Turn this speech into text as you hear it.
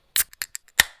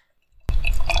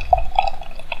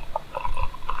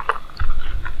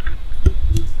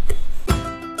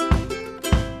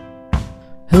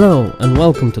Hello and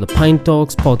welcome to the Pint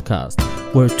Talks podcast,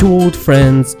 where two old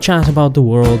friends chat about the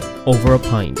world over a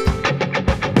pint.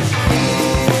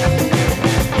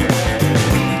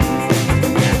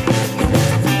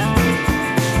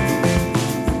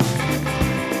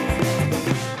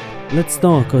 Let's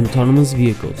talk autonomous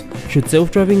vehicles. Should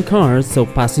self-driving cars sell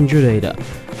passenger data?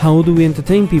 How do we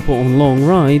entertain people on long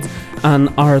rides? And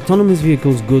are autonomous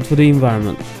vehicles good for the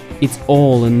environment? It's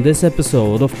all in this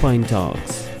episode of Pint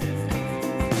Talks.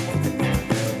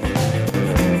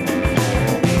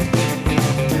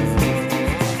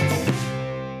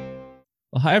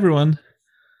 Well, hi everyone.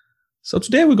 So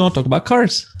today we're going to talk about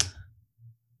cars.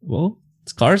 Well,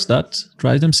 it's cars that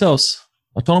drive themselves.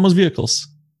 Autonomous vehicles.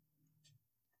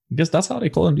 I guess that's how they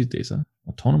call them these days, huh?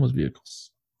 Autonomous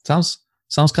vehicles. Sounds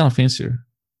kind of fancier.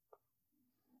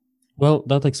 Well,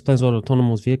 that explains what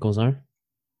autonomous vehicles are.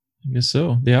 I guess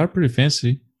so. They are pretty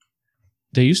fancy.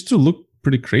 They used to look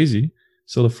pretty crazy.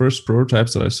 So the first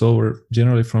prototypes that I saw were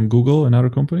generally from Google and other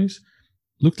companies.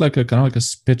 Looked like a kind of like a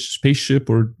spaceship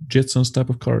or Jetsons type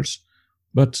of cars.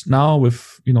 But now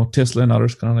with, Tesla and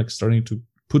others kind of like starting to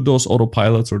put those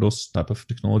autopilots or those type of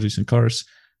technologies in cars,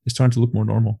 it's starting to look more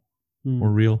normal.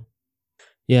 More real.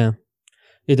 Yeah,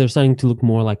 they're starting to look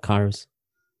more like cars.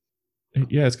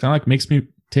 Yeah, it's kind of like makes me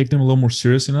take them a little more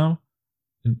seriously now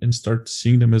and start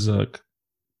seeing them as a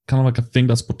kind of like a thing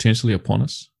that's potentially upon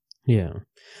us. Yeah.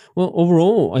 Well,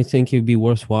 overall, I think it'd be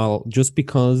worthwhile just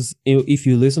because if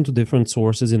you listen to different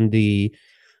sources in the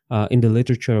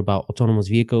literature about autonomous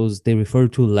vehicles, they refer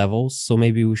to levels. So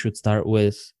maybe we should start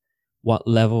with what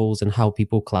levels and how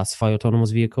people classify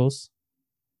autonomous vehicles.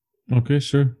 Okay,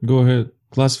 sure. Go ahead.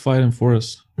 Classify them for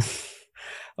us.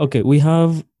 Okay, we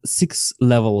have 6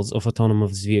 levels of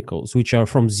autonomous vehicles, which are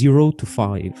from 0 to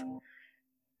 5.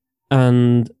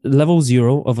 And level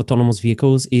 0 of autonomous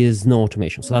vehicles is no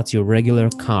automation. So that's your regular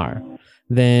car.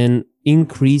 Then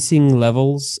increasing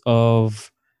levels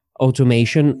of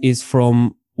automation is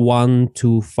from 1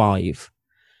 to 5.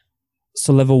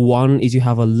 So level 1 is you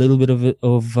have a little bit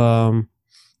of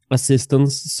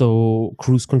assistance. So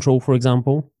cruise control, for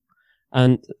example.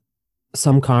 And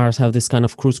some cars have this kind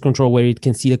of cruise control where it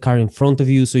can see the car in front of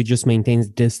you, so it just maintains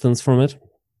distance from it.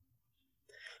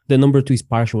 The number 2 is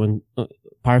partial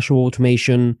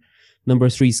automation. Number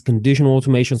 3 is conditional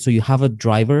automation. So you have a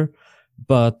driver,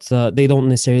 but they don't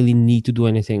necessarily need to do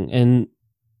anything. And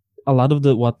a lot of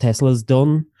what Tesla's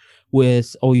done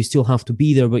with, you still have to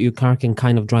be there, but your car can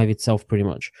kind of drive itself pretty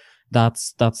much.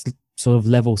 That's sort of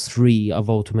level 3 of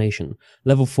automation.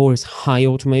 Level 4 is high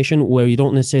automation, where you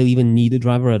don't necessarily even need a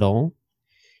driver at all.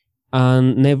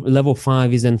 And level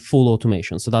 5 is then full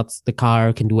automation. So that's the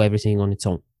car can do everything on its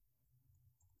own.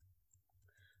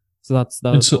 So that's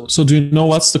that. So do you know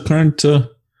what's the current? I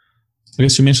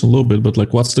guess you mentioned a little bit, but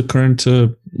like, what's the current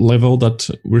level that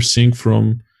we're seeing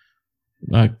from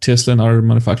Tesla and other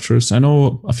manufacturers? I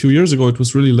know a few years ago it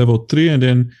was really level 3, and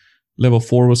then level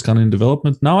 4 was kind of in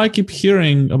development. Now I keep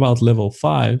hearing about level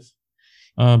 5.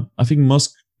 I think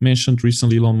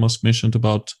Elon Musk mentioned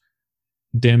about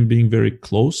them being very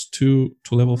close to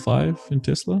level 5 in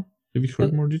Tesla. Have you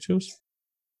heard more details?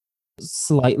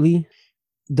 Slightly.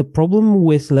 The problem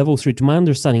with level 3, to my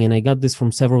understanding, and I got this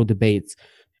from several debates,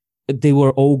 they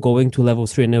were all going to level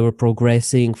 3 and they were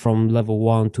progressing from level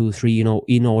 1, 2, 3,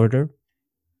 in order.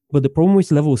 But the problem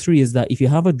with level 3 is that if you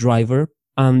have a driver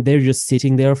and they're just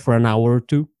sitting there for an hour or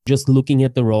two, just looking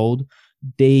at the road,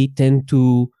 they tend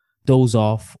to doze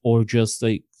off or just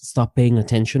stop paying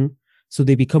attention. So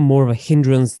they become more of a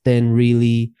hindrance than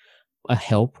really a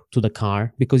help to the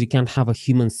car, because you can't have a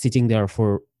human sitting there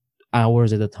for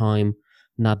hours at a time,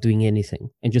 not doing anything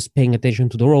and just paying attention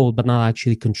to the road, but not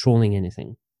actually controlling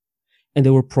anything. And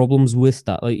there were problems with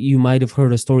that. Like, you might have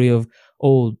heard a story of,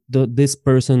 this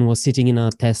person was sitting in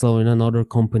a Tesla or in another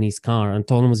company's car,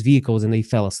 autonomous vehicles, and they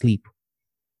fell asleep.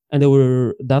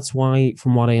 And that's why,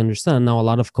 from what I understand, now a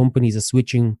lot of companies are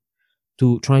switching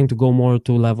to trying to go more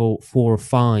to level 4 or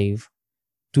 5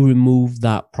 to remove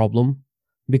that problem.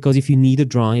 Because if you need a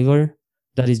driver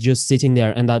that is just sitting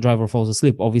there and that driver falls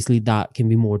asleep, obviously that can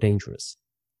be more dangerous.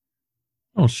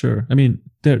 Oh, sure. I mean,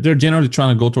 they're generally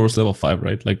trying to go towards level 5,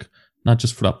 right? Like, not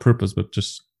just for that purpose, but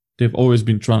just they've always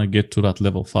been trying to get to that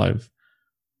level 5.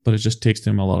 But it just takes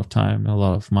them a lot of time and a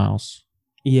lot of miles.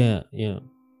 Yeah.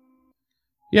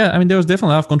 Yeah, I mean, there was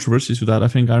definitely a lot of controversies with that. I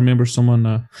think I remember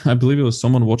someone, I believe it was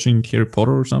someone watching Harry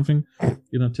Potter or something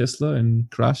in a Tesla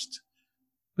and crashed.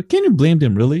 But can you blame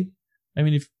them, really? I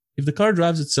mean, if the car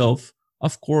drives itself,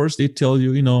 of course, they tell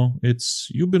you,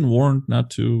 you've been warned not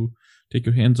to take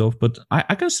your hands off. But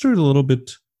I consider it a little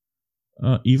bit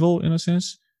evil in a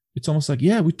sense. It's almost like,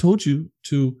 yeah, we told you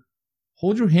to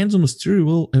hold your hands on the steering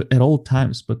wheel at all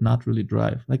times, but not really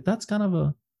drive. Like that's kind of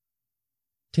a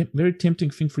very tempting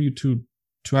thing for you to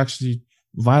actually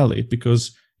violate,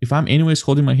 because if I'm anyways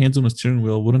holding my hands on the steering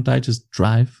wheel, wouldn't I just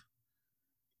drive?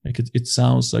 Like it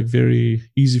sounds like very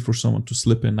easy for someone to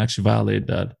slip and actually violate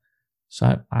that.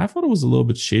 So I thought it was a little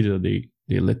bit shady that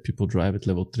they let people drive at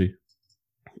level 3.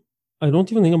 I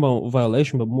don't even think about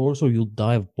violation, but more so you'll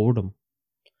die of boredom.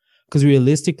 Because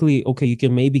realistically, okay, you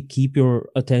can maybe keep your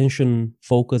attention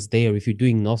focused there if you're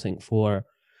doing nothing for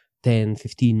 10,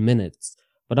 15 minutes.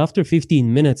 But after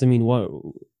 15 minutes, I mean,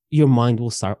 your mind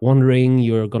will start wandering.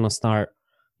 You're going to start,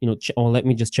 let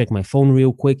me just check my phone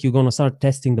real quick. You're going to start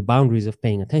testing the boundaries of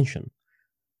paying attention.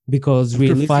 Because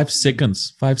after 5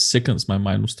 seconds, my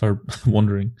mind will start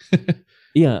wandering.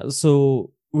 Yeah,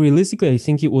 so realistically, I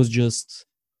think it was just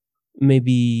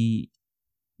maybe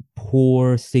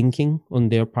poor thinking on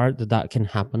their part that can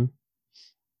happen.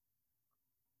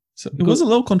 So it was a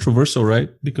little controversial, right?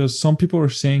 Because some people were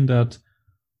saying that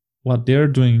what they're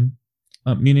doing,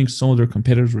 meaning some of their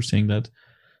competitors were saying that,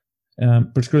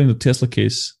 particularly in the Tesla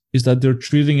case, is that they're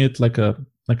treating it like a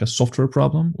software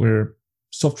problem, where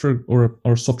software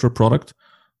or software product,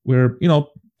 where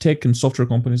tech and software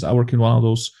companies, I work in one of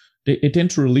those, they tend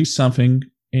to release something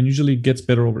and usually it gets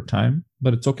better over time,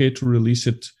 but it's okay to release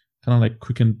it kind of like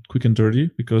quick and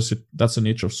dirty, because that's the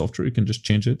nature of software. You can just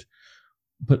change it.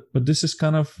 But this is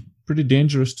kind of pretty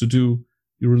dangerous to do.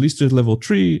 You released it at level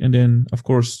 3, and then of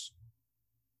course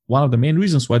one of the main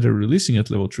reasons why they're releasing it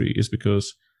at level 3 is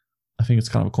because I think it's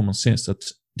kind of a common sense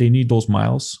that they need those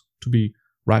miles to be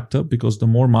racked up, because the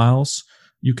more miles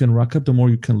you can rack up, the more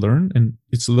you can learn. And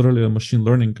it's literally a machine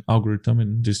learning algorithm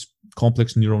and these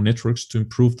complex neural networks to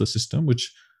improve the system,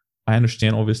 which I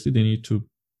understand. Obviously, they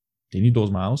need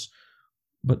those miles.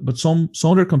 But some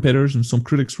of their competitors and some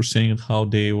critics were saying how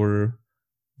they were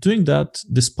doing that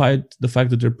despite the fact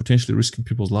that they're potentially risking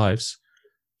people's lives,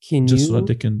 so that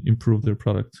they can improve their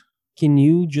product. Can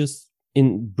you just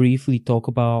briefly talk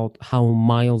about how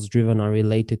miles driven are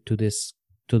related to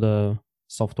the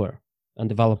software and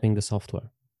developing the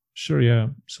software? Sure, yeah.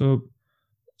 So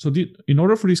in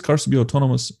order for these cars to be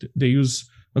autonomous, they use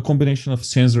a combination of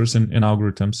sensors and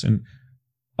algorithms. And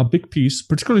a big piece,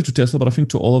 particularly to Tesla, but I think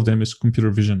to all of them, is computer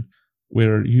vision,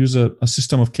 where you use a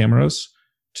system of cameras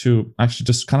to actually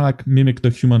just kind of like mimic the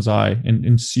human's eye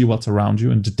and see what's around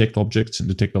you and detect objects and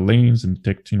detect the lanes and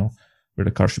detect, where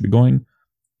the car should be going.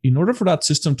 In order for that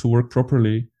system to work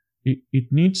properly, it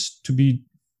needs to be,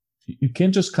 you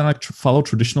can't just kind of like follow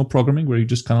traditional programming where you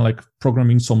just kind of like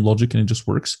programming some logic and it just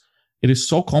works. It is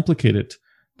so complicated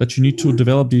that you need to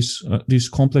develop these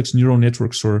complex neural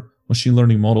networks or machine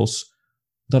learning models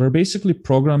that are basically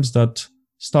programs that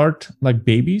start like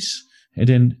babies, and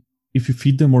then if you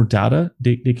feed them more data,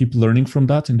 they keep learning from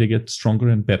that and they get stronger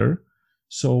and better.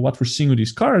 So what we're seeing with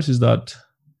these cars is that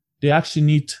they actually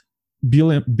need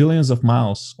billions of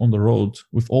miles on the road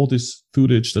with all this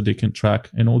footage that they can track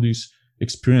and all these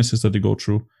experiences that they go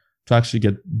through to actually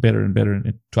get better and better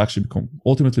and to actually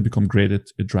ultimately become great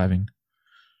at driving.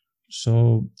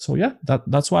 So yeah,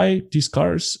 that's why these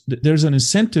cars, there's an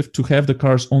incentive to have the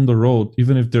cars on the road,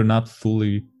 even if they're not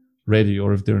fully ready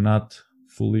or if they're not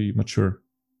fully mature.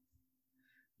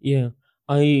 Yeah,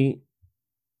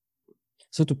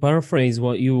 so to paraphrase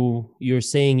what you're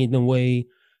saying in a way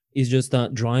is just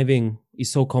that driving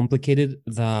is so complicated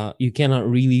that you cannot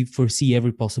really foresee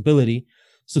every possibility.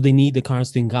 So they need the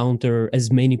cars to encounter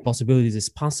as many possibilities as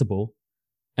possible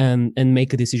and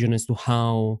make a decision as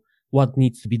to what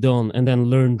needs to be done, and then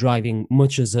learn driving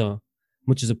much as a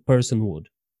person would.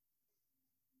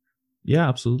 Yeah,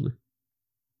 absolutely.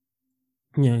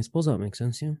 Yeah, I suppose that makes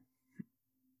sense, yeah.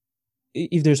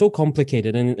 If they're so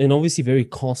complicated and obviously very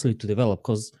costly to develop,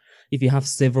 because if you have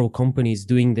several companies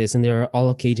doing this and they're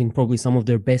allocating probably some of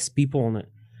their best people on it,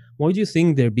 why do you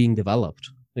think they're being developed?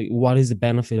 Like, what is the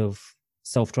benefit of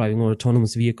self-driving or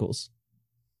autonomous vehicles?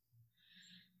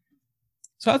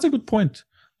 So that's a good point.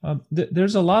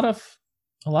 There's a lot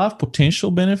of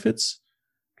potential benefits,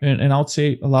 and I would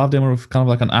say a lot of them are kind of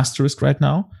like an asterisk right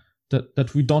now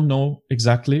that we don't know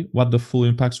exactly what the full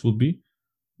impacts will be,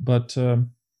 but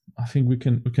I think we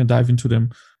can dive into them.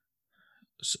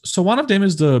 So one of them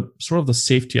is the sort of the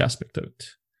safety aspect of it.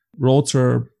 Roads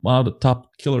are one of the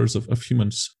top killers of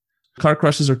humans. Car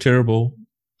crashes are terrible.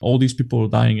 All these people are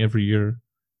dying every year.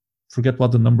 Forget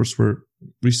what the numbers were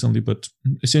recently, but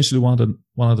essentially one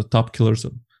of the top killers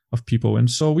of people. And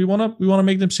so we want to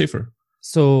make them safer.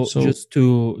 So just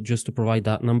to provide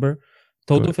that number,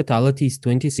 total fatalities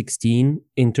 2016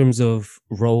 in terms of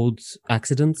road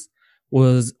accidents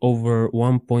was over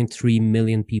 1.3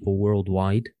 million people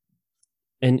worldwide.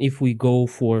 And if we go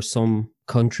for some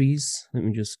countries.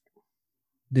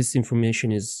 This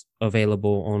information is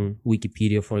available on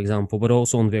Wikipedia, for example, but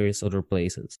also on various other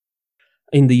places.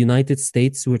 In the United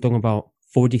States, we're talking about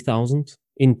 40,000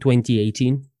 in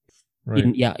 2018. Right.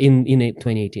 In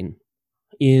 2018.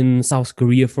 In South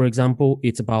Korea, for example,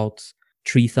 it's about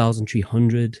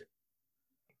 3,300.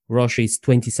 Russia is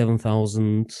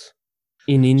 27,000.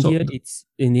 In India, it's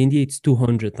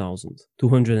 200,000,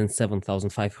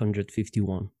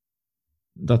 207,551.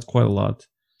 That's quite a lot.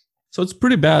 So it's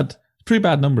pretty bad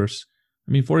numbers.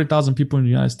 I mean, 40,000 people in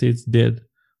the United States dead.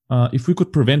 If we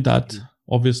could prevent that,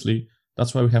 obviously,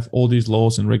 that's why we have all these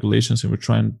laws and regulations, and we're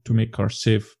trying to make cars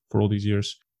safe for all these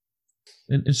years.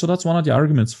 And so that's one of the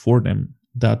arguments for them,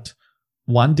 that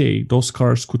one day those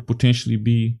cars could potentially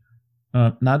be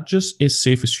not just as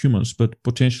safe as humans, but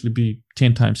potentially be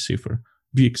 10 times safer,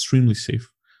 be extremely safe.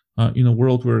 In a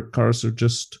world where cars are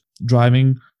just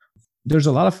driving, there's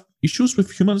a lot of issues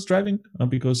with humans driving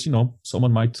because,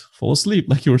 someone might fall asleep,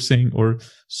 like you were saying, or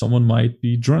someone might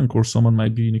be drunk, or someone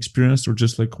might be inexperienced, or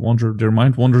just like their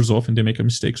mind wanders off and they make a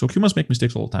mistake. So humans make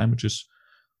mistakes all the time, which is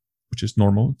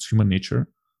normal. It's human nature.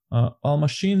 While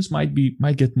machines might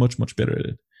get much, much better at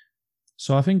it.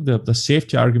 So I think the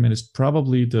safety argument is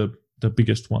probably the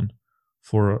biggest one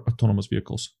for autonomous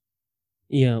vehicles.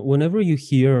 Yeah, whenever you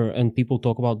hear and people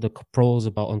talk about the pros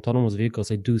about autonomous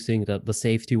vehicles, I do think that the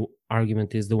safety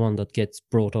argument is the one that gets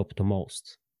brought up the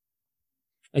most.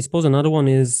 I suppose another one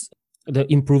is the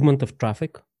improvement of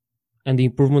traffic and the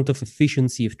improvement of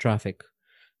efficiency of traffic.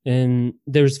 And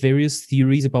there's various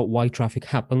theories about why traffic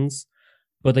happens,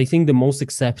 but I think the most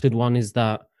accepted one is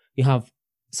that you have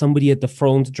somebody at the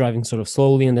front driving sort of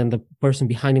slowly, and then the person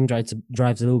behind him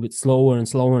drives a little bit slower and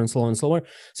slower and slower and slower.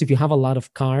 So if you have a lot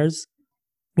of cars,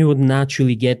 you would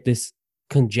naturally get this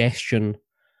congestion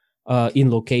in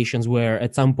locations where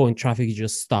at some point traffic is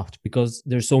just stopped because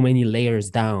there's so many layers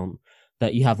down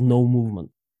that you have no movement.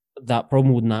 That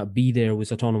problem would not be there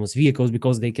with autonomous vehicles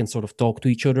because they can sort of talk to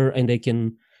each other and they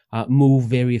can move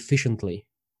very efficiently.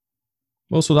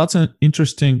 Well, so that's an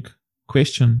interesting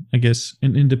question, I guess,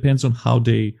 and it depends on how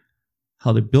they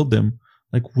build them.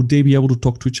 Like, would they be able to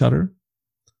talk to each other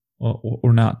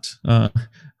or not?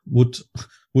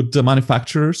 Would the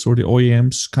manufacturers or the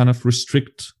OEMs kind of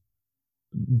restrict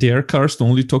their cars to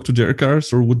only talk to their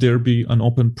cars, or would there be an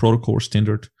open protocol or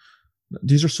standard?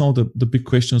 These are some of the big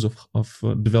questions of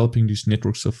developing these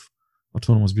networks of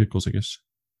autonomous vehicles, I guess.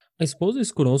 I suppose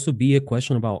this could also be a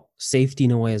question about safety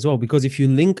in a way as well, because if you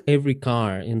link every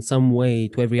car in some way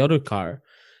to every other car,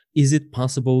 is it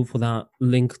possible for that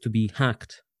link to be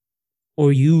hacked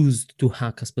or used to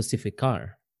hack a specific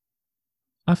car?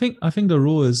 I think the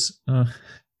rule is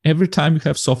every time you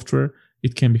have software,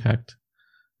 it can be hacked,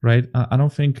 right? I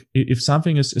don't think if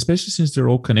something is, especially since they're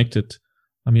all connected.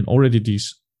 I mean, already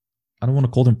these, I don't want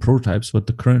to call them prototypes, but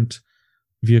the current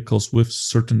vehicles with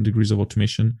certain degrees of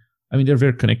automation, I mean, they're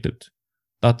very connected.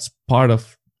 That's part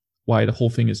of why the whole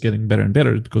thing is getting better and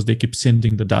better, because they keep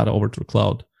sending the data over to the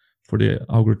cloud for the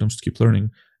algorithms to keep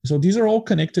learning. So these are all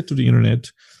connected to the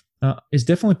internet. It's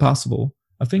definitely possible.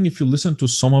 I think if you listen to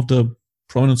some of the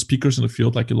prominent speakers in the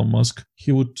field, like Elon Musk,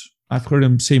 I've heard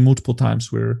him say multiple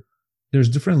times where there's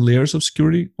different layers of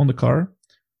security on the car.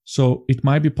 So it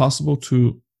might be possible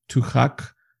to hack,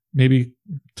 maybe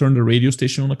turn the radio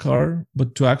station on the car,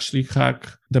 but to actually hack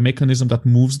the mechanism that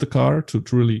moves the car to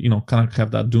really, kind of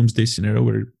have that doomsday scenario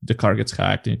where the car gets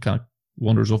hacked and it kind of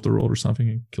wanders off the road or something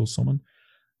and kills someone.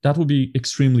 That would be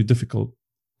extremely difficult,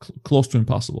 close to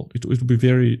impossible. It would be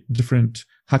very different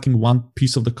hacking one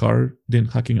piece of the car than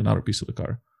hacking another piece of the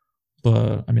car.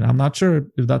 But I mean, I'm not sure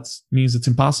if that means it's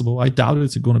impossible. I doubt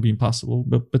it's going to be impossible,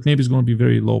 but maybe it's going to be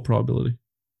very low probability.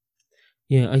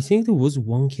 Yeah, I think there was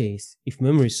one case, if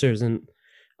memory serves, and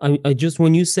I just,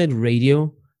 when you said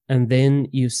radio and then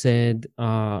you said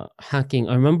hacking,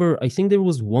 I think there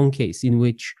was one case in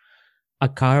which a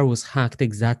car was hacked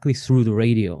exactly through the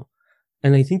radio.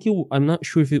 And I think I'm not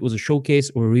sure if it was a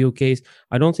showcase or a real case.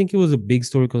 I don't think it was a big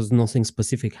story because nothing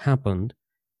specific happened.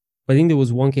 But I think there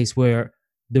was one case where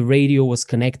the radio was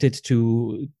connected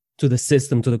to the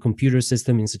system, to the computer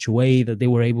system in such a way that they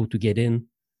were able to get in.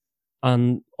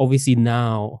 And obviously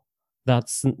now that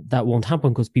won't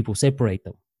happen because people separate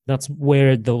them. That's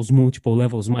where those multiple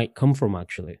levels might come from,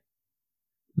 actually.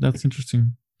 That's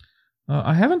interesting.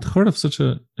 I haven't heard of such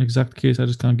an exact case. I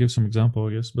just can't give some example,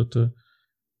 I guess. But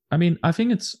I mean, I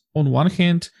think it's, on one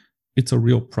hand, it's a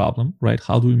real problem, right?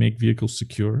 How do we make vehicles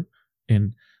secure?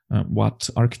 And what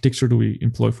architecture do we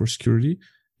employ for security?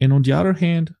 And on the other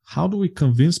hand, how do we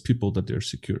convince people that they're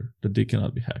secure, that they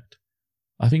cannot be hacked?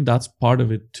 I think that's part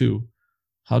of it too.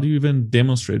 How do you even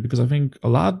demonstrate? Because I think a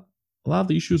lot a lot of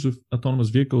the issues with autonomous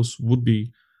vehicles would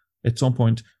be, at some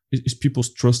point, is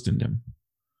people's trust in them.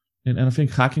 And I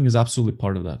think hacking is absolutely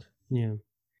part of that. Yeah.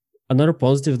 Another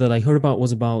positive that I heard about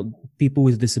was about people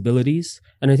with disabilities.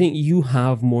 And I think you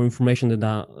have more information than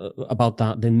that, about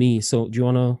that than me. So do you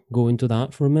want to go into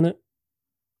that for a minute?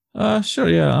 Sure,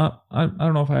 yeah. I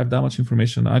don't know if I have that much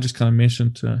information. I just kind of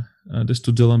mentioned this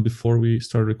to Dylan before we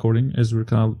started recording, as we're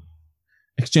kind of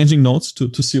exchanging notes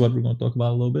to see what we're going to talk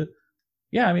about a little bit.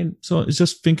 Yeah, I mean, so it's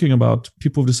just thinking about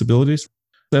people with disabilities.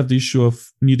 They have the issue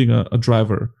of needing a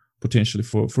driver potentially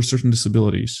for certain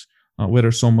disabilities,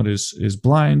 whether someone is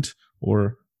blind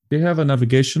or they have a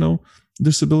navigational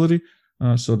disability,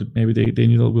 so that maybe they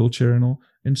need a wheelchair and all.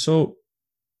 And so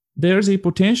there's a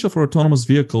potential for autonomous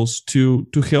vehicles to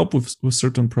help with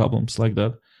certain problems like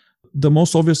that. The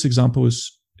most obvious example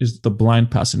is the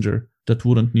blind passenger that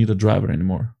wouldn't need a driver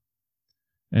anymore.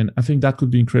 And I think that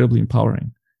could be incredibly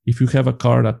empowering. If you have a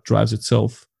car that drives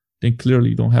itself, then clearly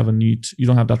you don't have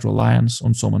that reliance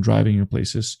on someone driving you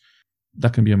places.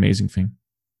 That can be an amazing thing.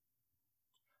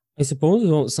 I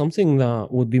suppose something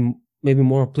that would be maybe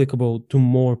more applicable to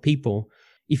more people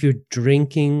if you're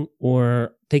drinking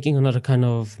or taking another kind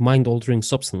of mind-altering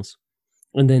substance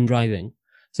and then driving.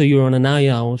 So you're on a night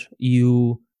out,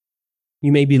 you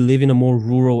maybe live in a more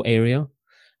rural area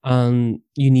and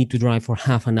you need to drive for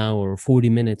half an hour or 40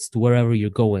 minutes to wherever you're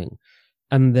going.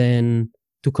 And then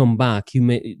to come back,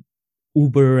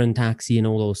 Uber and taxi and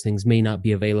all those things may not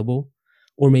be available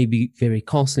or may be very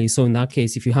costly. So in that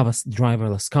case, if you have a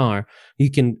driverless car,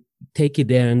 you can take it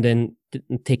there and then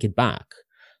take it back.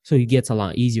 So it gets a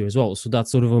lot easier as well. So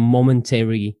that's sort of a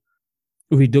momentary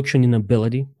reduction in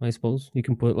ability, I suppose you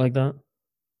can put it like that.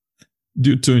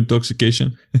 Due to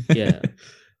intoxication. Yeah.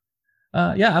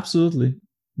 Yeah, absolutely.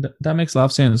 That makes a lot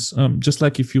of sense. Just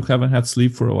like if you haven't had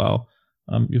sleep for a while,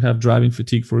 you have driving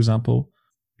fatigue, for example,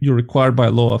 you're required by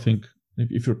law, I think,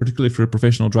 particularly if you're a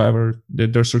professional driver, there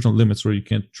are certain limits where you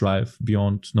can't drive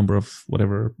beyond number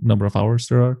of hours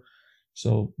there are.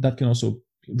 So that can also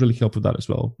really help with that as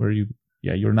well, where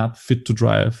you're not fit to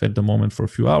drive at the moment for a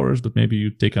few hours, but maybe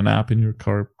you take a nap and your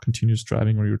car continues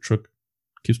driving or your truck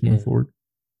keeps moving forward.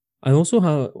 I also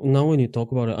have, now when you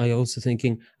talk about it, I also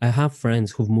thinking, I have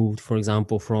friends who've moved, for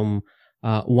example, from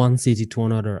one city to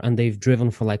another, and they've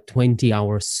driven for like 20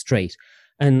 hours straight.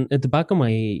 And at the back of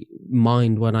my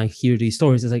mind, when I hear these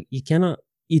stories, it's like,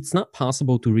 it's not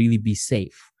possible to really be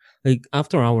safe. Like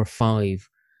after hour 5,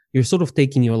 you're sort of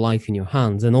taking your life in your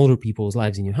hands and other people's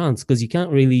lives in your hands, because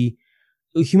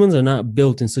humans are not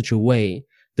built in such a way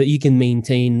that you can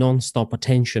maintain non-stop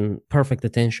attention, perfect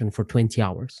attention for 20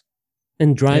 hours.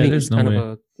 And driving is kind of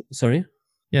a... Sorry?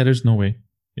 Yeah, there's no way.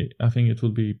 I think it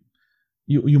would be...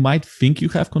 You might think you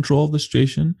have control of the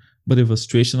situation, but if a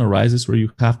situation arises where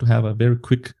you have to have a very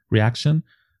quick reaction,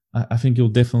 I think you'll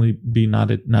definitely be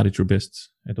not at your best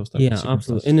at those types of circumstances. Yeah,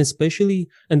 absolutely. And especially...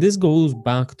 And this goes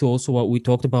back to also what we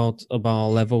talked about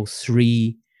level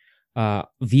 3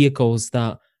 vehicles,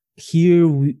 that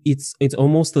here it's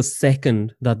almost a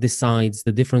second that decides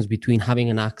the difference between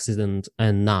having an accident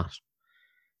and not.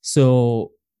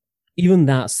 So even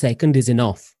that second is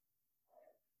enough.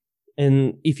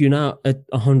 And if you're not at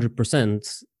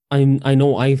 100%, I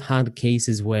know I've had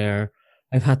cases where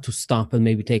I've had to stop and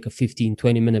maybe take a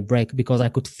 15-20 minute break because I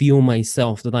could feel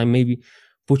myself that I'm maybe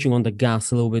pushing on the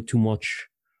gas a little bit too much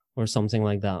or something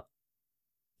like that.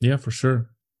 Yeah, for sure.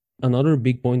 Another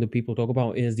big point that people talk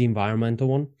about is the environmental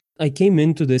one. I came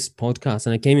into this podcast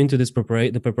and I came into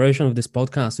the preparation of this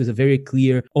podcast with a very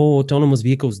clear, autonomous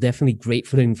vehicles definitely great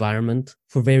for the environment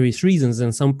for various reasons.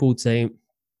 And some people would say,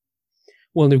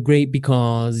 well, they're great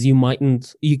because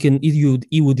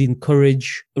it would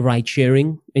encourage ride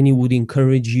sharing and it would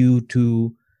encourage you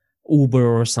to Uber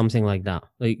or something like that.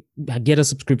 Like get a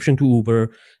subscription to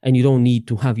Uber and you don't need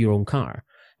to have your own car.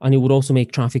 And it would also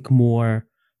make traffic more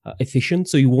efficient.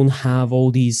 So you won't have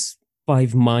all these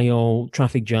 5-mile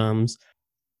traffic jams.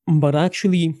 But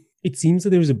actually, it seems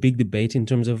that there's a big debate in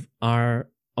terms of, are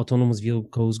autonomous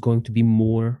vehicles going to be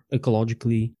more better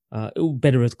ecologically?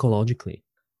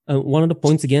 One of the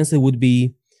points against it would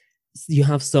be you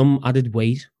have some added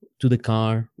weight to the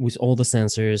car with all the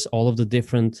sensors, all of the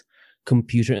different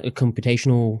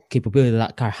computational capability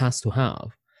that car has to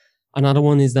have. Another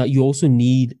one is that you also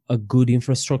need a good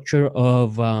infrastructure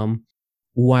of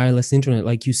wireless internet.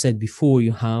 Like you said before,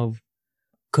 you have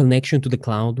connection to the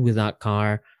cloud with that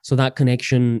car. So that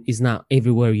connection is not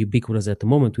everywhere ubiquitous at the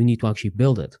moment. We need to actually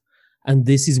build it. And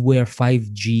this is where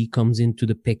 5G comes into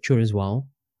the picture as well,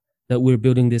 that we're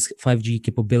building this 5G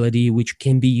capability, which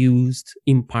can be used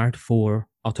in part for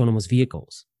autonomous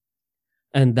vehicles.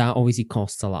 And that obviously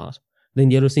costs a lot. Then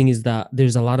the other thing is that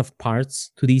there's a lot of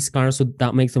parts to these cars, so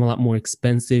that makes them a lot more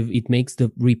expensive. It makes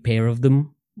the repair of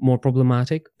them more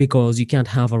problematic because you can't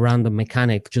have a random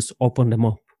mechanic just open them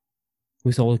up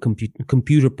with all the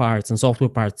computer parts and software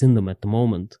parts in them at the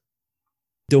moment.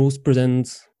 Those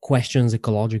present questions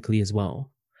ecologically as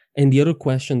well. And the other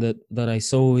question that I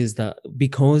saw is that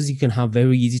because you can have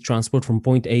very easy transport from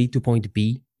point A to point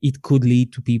B, it could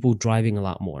lead to people driving a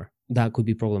lot more. That could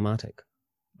be problematic.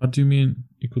 What do you mean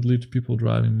it could lead to people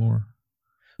driving more?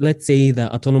 Let's say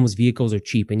that autonomous vehicles are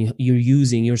cheap and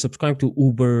you're subscribed to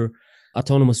Uber,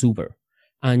 autonomous Uber,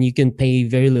 and you can pay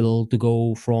very little to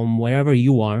go from wherever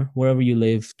you are, wherever you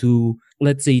live, to,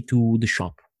 let's say, to the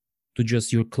shop, to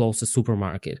just your closest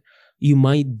supermarket. You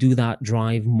might do that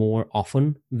drive more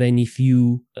often than if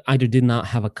you either did not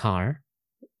have a car,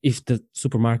 if the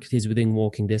supermarket is within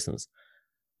walking distance,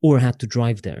 or had to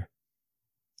drive there.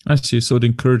 I see. So it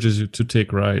encourages you to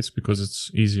take rides because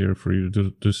it's easier for you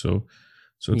to do so.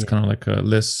 So it's kind of like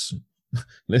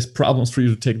less problems for you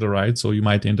to take the ride. So you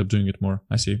might end up doing it more.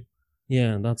 I see.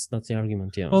 Yeah, that's the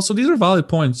argument. Yeah. Well, so these are valid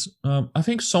points. I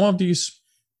think some of these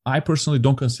I personally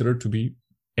don't consider to be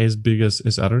as big as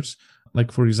others.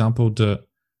 Like, for example, the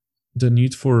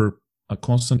need for a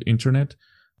constant internet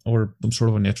or some sort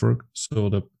of a network.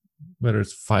 So whether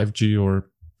it's 5G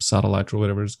or satellite or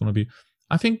whatever it's going to be.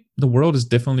 I think the world is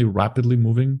definitely rapidly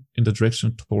moving in the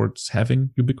direction towards having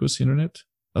ubiquitous internet.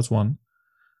 That's one.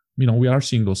 We are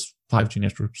seeing those 5G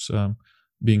networks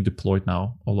being deployed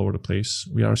now all over the place.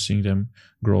 We are seeing them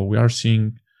grow. We are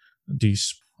seeing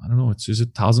these, I don't know, is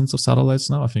it thousands of satellites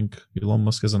now? I think Elon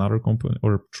Musk has another company,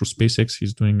 or through SpaceX,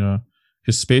 he's doing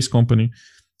his space company.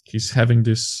 He's having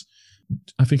this,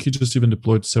 I think he just even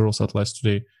deployed several satellites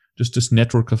today, just this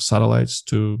network of satellites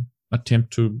to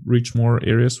attempt to reach more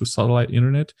areas with satellite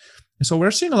internet. And so we're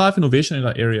seeing a lot of innovation in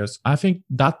that areas. I think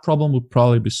that problem will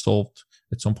probably be solved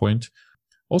at some point.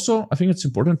 Also, I think it's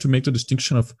important to make the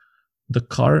distinction of the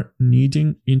car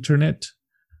needing internet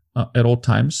at all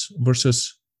times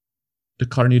versus the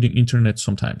car needing internet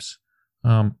sometimes.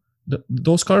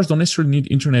 Those cars don't necessarily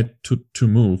need internet to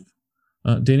move.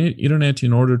 They need internet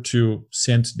in order to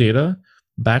send data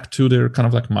back to their kind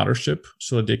of like mothership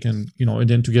so that they can, and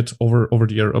then to get over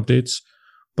the air updates.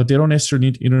 But they don't necessarily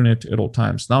need internet at all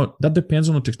times. Now, that depends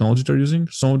on the technology they're using.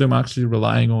 Some of them are actually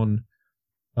relying on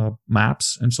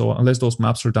maps. And so unless those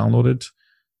maps are downloaded,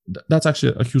 that's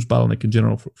actually a huge bottleneck in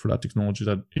general for that technology,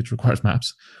 that it requires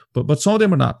maps. But some of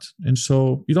them are not. And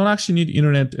so you don't actually need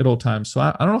internet at all times. So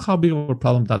I don't know how big of a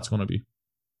problem that's going to be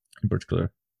in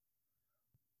particular.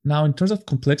 Now, in terms of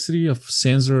complexity of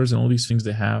sensors and all these things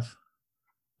they have,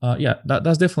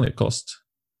 that's definitely a cost.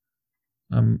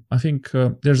 I think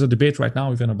there's a debate right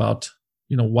now even about,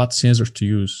 what sensors to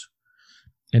use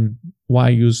and why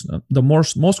use. The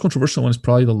most controversial one is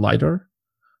probably the LiDAR,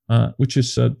 which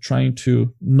is trying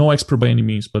to, no expert by any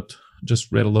means, but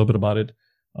just read a little bit about it,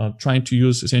 trying to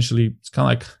use essentially, it's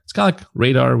kind of like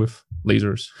radar with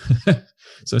lasers.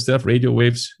 So instead of radio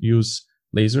waves, use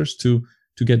lasers to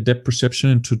get depth perception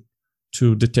and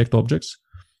to detect objects.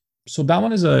 So that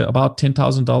one is about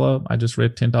 $10,000. I just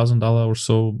read $10,000 or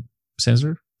so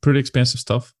sensor. Pretty expensive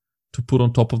stuff to put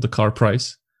on top of the car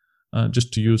price,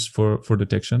 just to use for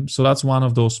detection. So that's one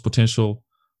of those potential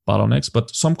bottlenecks.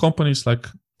 But some companies like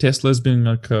Tesla has been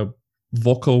like a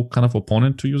vocal kind of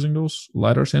opponent to using those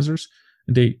LiDAR sensors.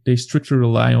 And they strictly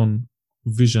rely on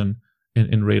vision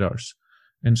in radars.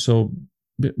 And so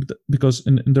because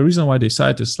and the reason why they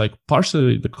cite is like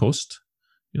partially the cost,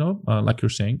 like you're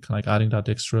saying, like adding that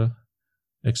extra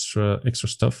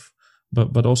stuff,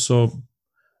 but also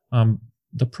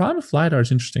the problem with LiDAR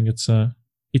is interesting. It's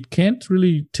it can't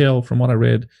really tell, from what I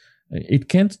read, it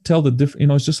can't tell the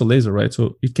difference. It's just a laser, right?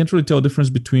 So it can't really tell the difference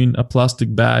between a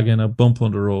plastic bag and a bump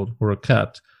on the road or a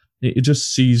cat. It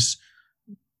just sees,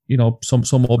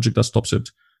 some object that stops it.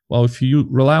 Well, if you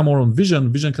rely more on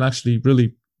vision can actually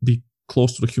really be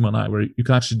close to the human eye, where you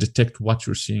can actually detect what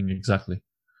you're seeing exactly,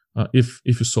 if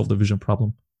you solve the vision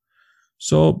problem.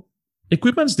 So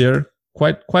equipment's there,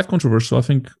 quite controversial. I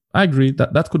think I agree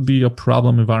that could be a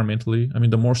problem environmentally. I mean,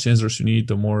 the more sensors you need,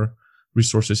 the more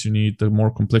resources you need, the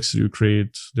more complexity you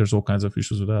create. There's all kinds of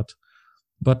issues with that.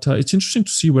 But it's interesting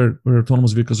to see where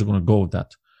autonomous vehicles are going to go with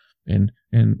that, and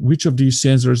which of these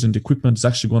sensors and equipment is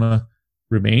actually going to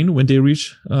remain when they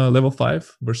reach level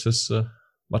 5 versus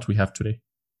what we have today.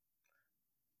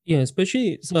 Yeah,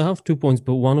 especially, so I have 2 points,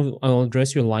 but I'll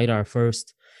address your LiDAR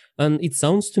first. And it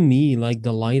sounds to me like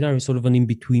the LiDAR is sort of an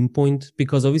in-between point,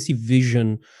 because obviously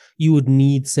vision, you would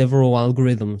need several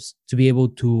algorithms to be able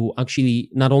to actually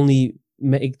not only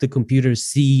make the computer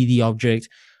see the object,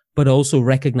 but also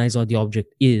recognize what the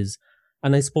object is.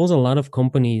 And I suppose a lot of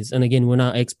companies, and again, we're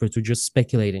not experts, we're just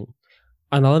speculating.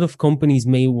 And a lot of companies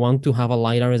may want to have a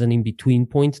LiDAR as an in-between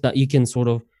point that you can sort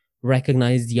of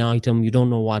recognize the item. You don't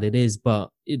know what it is, but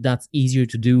that's easier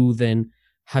to do than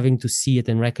having to see it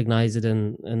and recognize it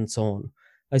and so on.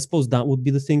 I suppose that would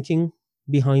be the thinking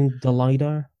behind the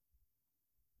LiDAR.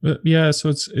 Yeah, so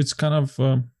it's kind of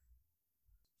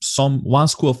one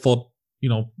school of thought,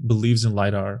 believes in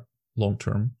LiDAR long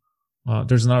term.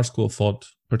 There's another school of thought,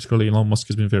 particularly Elon Musk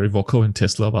has been very vocal in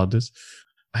Tesla about this.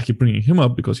 I keep bringing him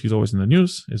up because he's always in the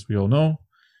news, as we all know,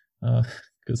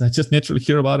 because I just naturally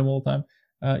hear about him all the time.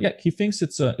 He thinks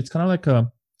it's kind of like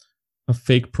a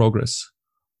fake progress,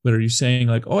 where you're saying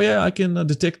like, oh yeah, I can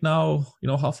detect now,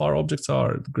 how far objects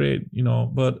are, great,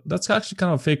 but that's actually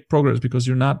kind of fake progress because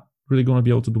you're not really going to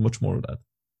be able to do much more of that.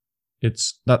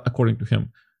 It's not according to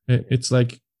him. It's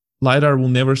like LiDAR will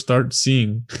never start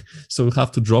seeing, so you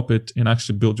have to drop it and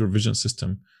actually build your vision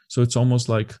system. So it's almost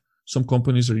like some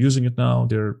companies are using it now.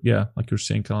 They're, like you're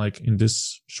saying, kind of like in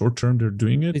this short term, they're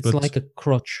doing it. It's like a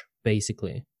crutch,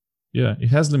 basically. Yeah, it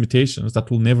has limitations that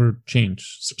will never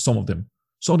change. Some of them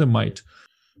might.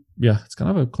 Yeah, it's kind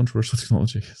of a controversial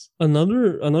technology.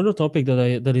 Another topic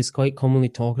that is quite commonly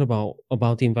talked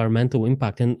about the environmental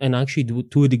impact and actually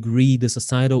to a degree the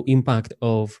societal impact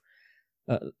of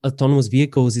autonomous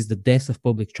vehicles is the death of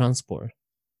public transport.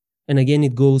 And again,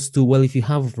 it goes to, well, if you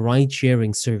have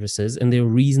ride-sharing services and they're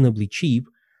reasonably cheap,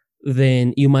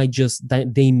 then they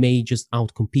may just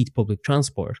outcompete public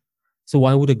transport. So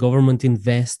why would a government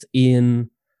invest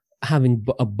in having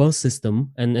a bus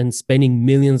system and spending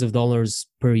millions of dollars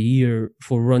per year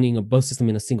for running a bus system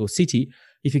in a single city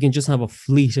if you can just have a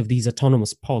fleet of these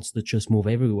autonomous pods that just move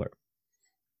everywhere?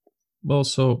 Well,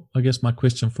 so I guess my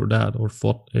question for that or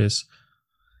thought is,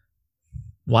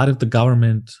 what if the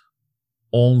government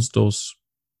owns those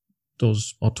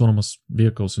autonomous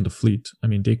vehicles in the fleet? I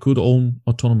mean, they could own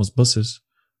autonomous buses,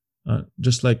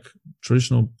 just like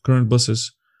traditional current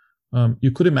buses.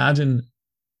 You could imagine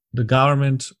the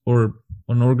government or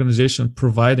an organization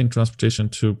providing transportation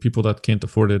to people that can't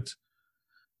afford it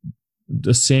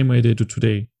the same way they do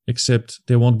today, except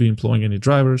they won't be employing any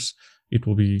drivers. It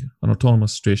will be an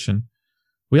autonomous situation.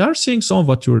 We are seeing some of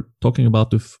what you're talking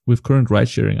about with current ride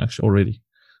sharing actually already,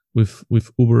 with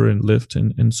Uber and Lyft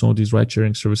and some of these ride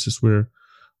sharing services where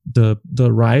the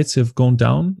rides have gone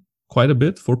down quite a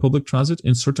bit for public transit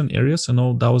in certain areas. I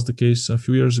know that was the case a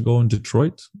few years ago in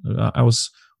Detroit. I was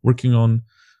working on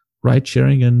ride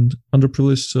sharing and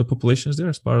underprivileged populations there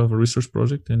as part of a research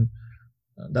project, and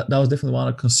that was definitely one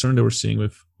of the concerns they were seeing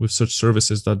with such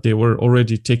services, that they were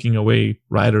already taking away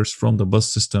riders from the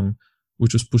bus system,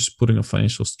 which was putting a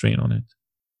financial strain on it.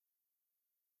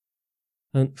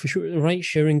 And for sure, ride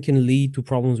sharing can lead to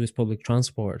problems with public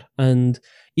transport. And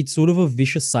it's sort of a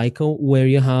vicious cycle where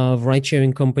you have ride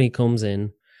sharing company comes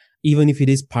in, even if it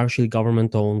is partially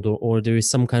government owned or there is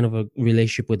some kind of a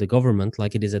relationship with the government,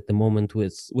 like it is at the moment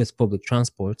with public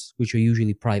transports, which are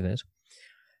usually private.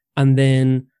 And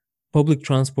then public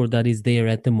transport that is there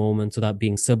at the moment, so that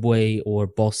being subway or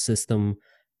bus system,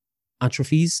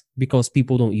 atrophies because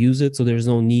people don't use it. So there's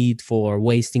no need for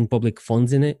wasting public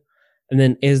funds in it. And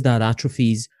then as that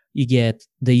atrophies, you get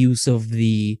the use of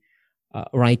the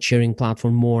ride-sharing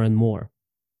platform more and more.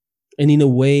 And in a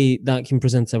way, that can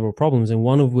present several problems. And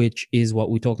one of which is what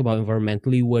we talked about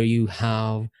environmentally, where you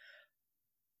have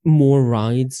more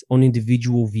rides on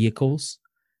individual vehicles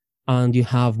and you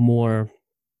have more,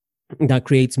 that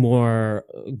creates more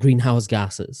greenhouse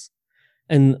gases.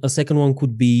 And a second one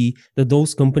could be that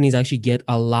those companies actually get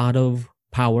a lot of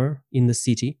power in the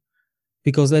city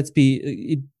because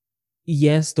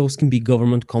yes, those can be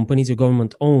government companies or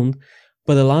government owned,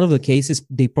 but a lot of the cases,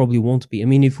 they probably won't be. I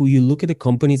mean, if you look at the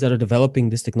companies that are developing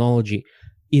this technology,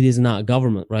 it is not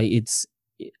government, right? It's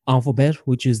Alphabet,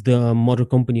 which is the mother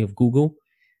company of Google.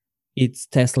 It's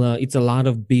Tesla. It's a lot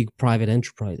of big private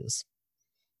enterprises.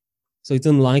 So it's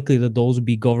unlikely that those would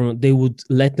be government. They would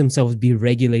let themselves be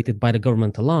regulated by the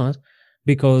government a lot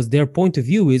because their point of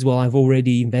view is, well, I've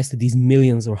already invested these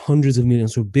millions or hundreds of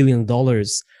millions or $1 billion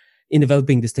in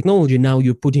developing this technology. Now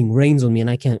you're putting reins on me and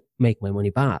I can't make my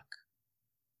money back.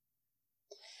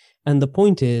 And the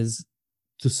point is,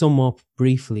 to sum up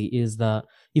briefly, is that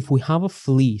if we have a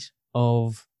fleet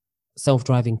of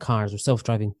self-driving cars or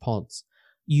self-driving pods,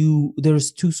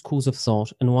 there's two schools of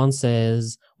thought, and one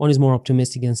is more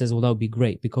optimistic and says, well, that would be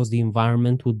great because the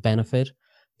environment would benefit,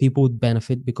 people would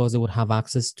benefit because they would have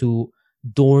access to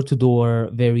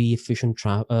door-to-door, very efficient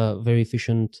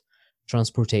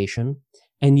transportation.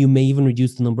 And you may even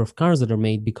reduce the number of cars that are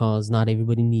made because not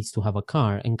everybody needs to have a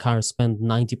car, and cars spend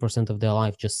 90% of their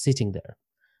life just sitting there.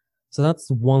 So that's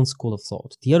one school of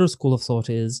thought. The other school of thought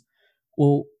is,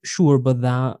 well, sure, but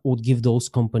that would give those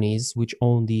companies which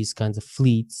own these kinds of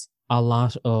fleets a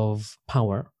lot of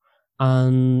power.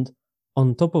 And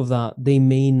on top of that, they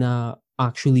may not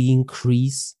actually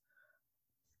increase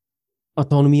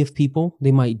autonomy of people.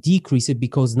 They might decrease it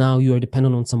because now you are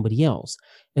dependent on somebody else.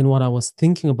 And what I was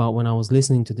thinking about when I was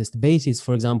listening to this debate is,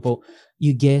 for example,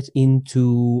 you get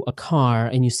into a car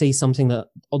and you say something that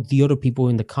the other people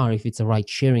in the car, if it's a ride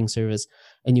sharing service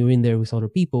and you're in there with other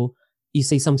people, you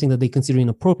say something that they consider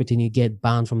inappropriate and you get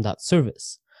banned from that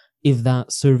service. If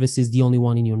that service is the only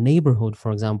one in your neighborhood,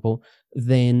 for example,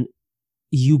 then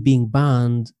you being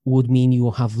banned would mean you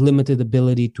will have limited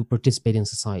ability to participate in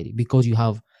society because you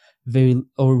have very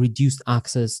or reduced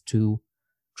access to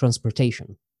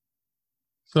transportation.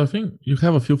 So I think you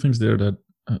have a few things there that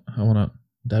I want to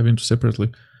dive into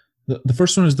separately. The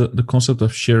first one is the concept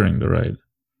of sharing the ride.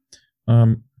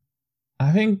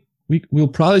 I think we'll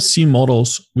probably see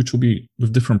models which will be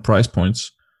with different price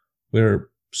points, where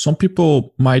some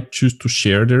people might choose to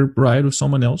share their ride with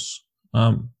someone else.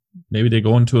 Maybe they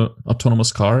go into an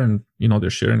autonomous car and they're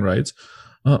sharing rides.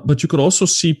 But you could also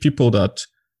see people that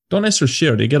don't necessarily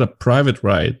share; they get a private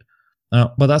ride.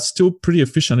 But that's still pretty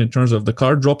efficient in terms of the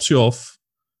car drops you off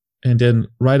and then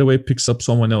right away picks up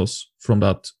someone else from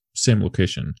that same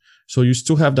location. So you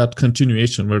still have that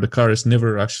continuation where the car is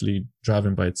never actually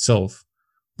driving by itself,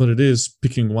 but it is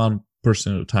picking one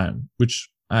person at a time,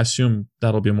 which I assume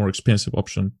that'll be a more expensive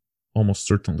option, almost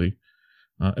certainly,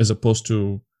 as opposed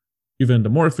to even the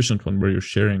more efficient one where you're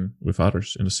sharing with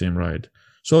others in the same ride.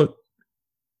 So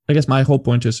I guess my whole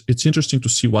point is it's interesting to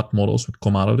see what models would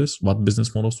come out of this, what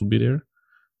business models would be there.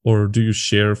 Or do you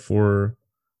share for,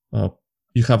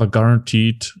 you have a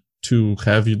guaranteed to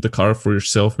have the car for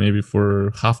yourself, maybe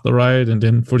for half the ride, and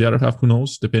then for the other half, who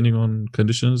knows, depending on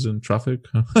conditions and traffic.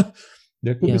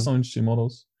 There could be some interesting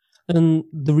models. And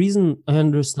the reason I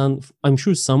understand, I'm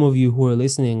sure some of you who are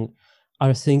listening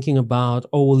are thinking about,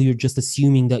 oh, well, you're just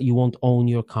assuming that you won't own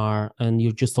your car, and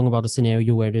you're just talking about a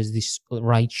scenario where there's this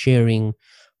ride sharing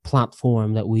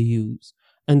platform that we use.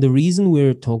 And the reason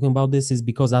we're talking about this is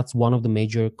because that's one of the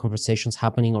major conversations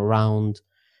happening around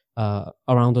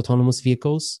autonomous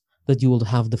vehicles, that you will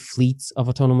have the fleets of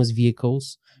autonomous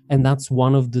vehicles. And that's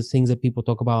one of the things that people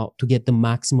talk about to get the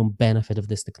maximum benefit of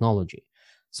this technology.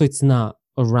 So it's not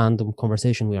a random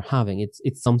conversation we are having.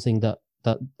 It's something that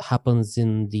happens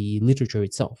in the literature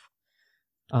itself.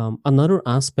 Another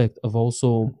aspect of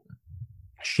also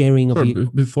sharing a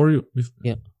vehicle.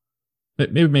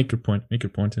 Maybe make your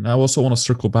point. And I also want to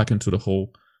circle back into the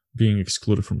whole being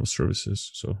excluded from those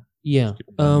services. So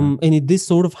and this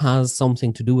sort of has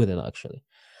something to do with it, actually.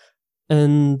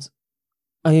 And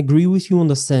I agree with you in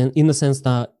the sense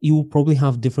that you will probably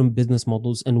have different business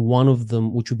models, and one of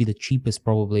them, which would be the cheapest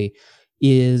probably,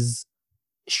 is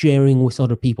sharing with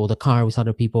other people, the car with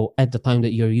other people at the time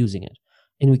that you're using it.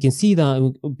 And we can see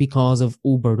that because of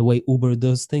Uber, the way Uber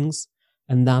does things,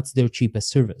 and that's their cheapest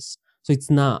service. So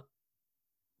it's not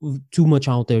too much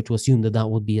out there to assume that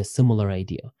would be a similar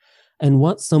idea. And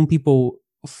what some people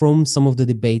from some of the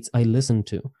debates I listened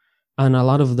to, and a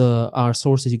lot of our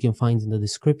sources you can find in the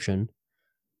description,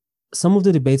 some of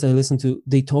the debates I listened to,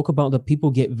 they talk about that people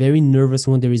get very nervous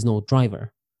when there is no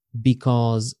driver,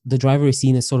 because the driver is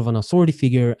seen as sort of an authority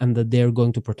figure and that they're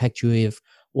going to protect you if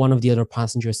one of the other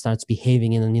passengers starts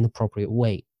behaving in an inappropriate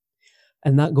way.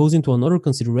 And that goes into another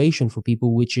consideration for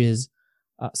people, which is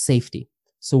safety.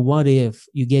 So what if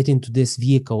you get into this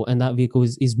vehicle and that vehicle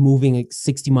is moving at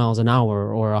 60 miles an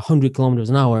hour or 100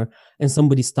 kilometers an hour, and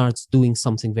somebody starts doing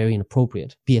something very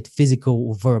inappropriate, be it physical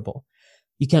or verbal?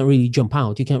 You can't really jump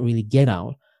out. You can't really get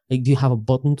out. Like, do you have a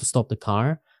button to stop the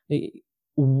car?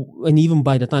 And even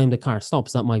by the time the car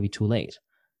stops, that might be too late.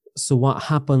 So what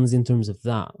happens in terms of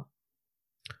that?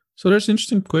 So there's an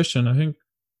interesting question. I think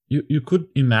you could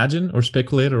imagine or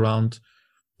speculate around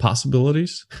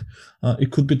possibilities.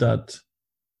 It could be that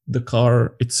the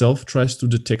car itself tries to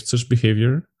detect such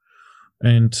behavior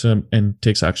and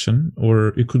takes action, or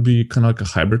it could be kind of like a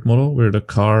hybrid model where the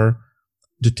car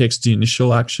detects the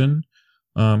initial action,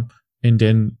 and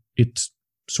then it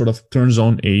sort of turns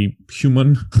on a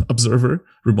human observer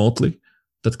remotely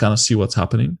that kind of see what's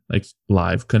happening, like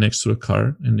live connects to the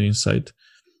car in the inside.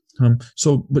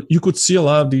 But you could see a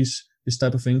lot of these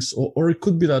type of things, or it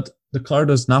could be that the car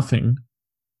does nothing,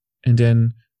 and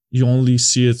then you only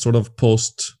see it sort of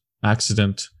post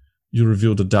accident. You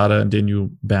review the data and then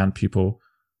you ban people.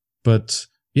 But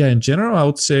yeah, in general, I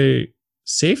would say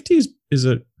safety is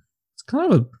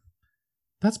kind of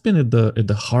that's been at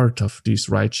the heart of these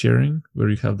ride sharing, where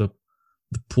you have the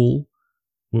pool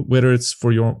whether it's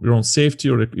for your own safety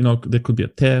or there could be a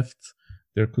theft.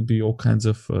 There could be all kinds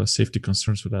of safety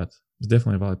concerns with that. It's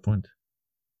definitely a valid point.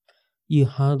 You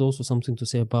had also something to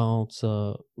say about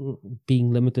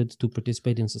being limited to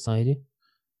participate in society.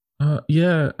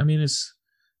 Yeah, I mean,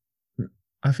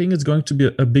 I think it's going to be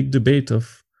a big debate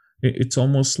of. It's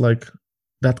almost like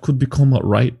that could become a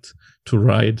right to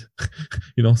ride.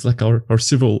 It's like our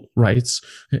civil rights.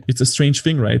 It's a strange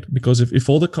thing, right? Because if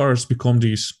all the cars become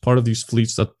part of these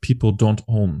fleets that people don't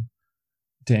own,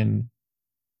 then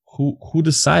who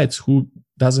decides who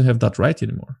doesn't have that right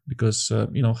anymore? Because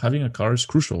having a car is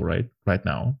crucial, right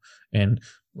now. And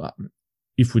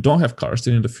if we don't have cars,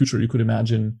 then in the future you could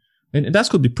imagine, and that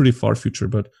could be pretty far future,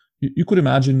 but you could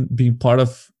imagine being part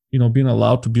of, being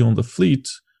allowed to be on the fleet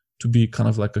to be kind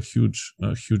of like a huge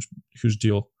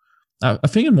deal. I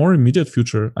think in more immediate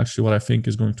future, actually, what I think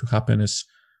is going to happen is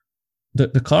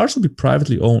that the cars will be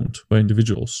privately owned by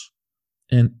individuals,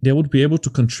 and they would be able to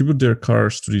contribute their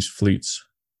cars to these fleets.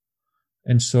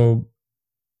 And so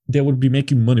they would be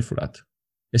making money for that.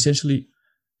 Essentially,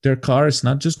 their car is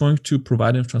not just going to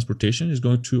provide them transportation, it's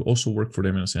going to also work for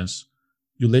them in a sense.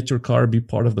 You let your car be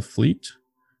part of the fleet,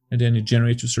 and then it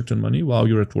generates you certain money while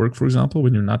you're at work, for example,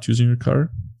 when you're not using your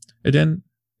car. And then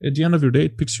at the end of your day,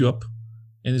 it picks you up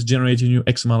and it's generating you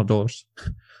X amount of dollars.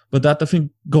 But that, I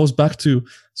think, goes back to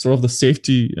sort of the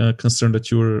safety concern that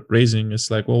you were raising.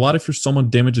 It's like, well, what if someone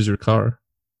damages your car?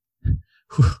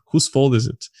 Whose fault is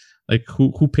it? Like,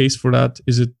 who pays for that?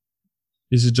 Is it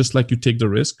just like you take the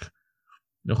risk?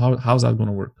 How's that going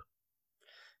to work?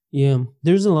 Yeah,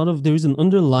 there is an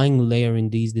underlying layer in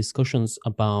these discussions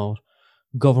about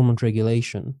government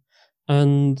regulation.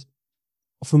 And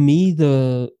for me,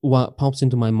 what pops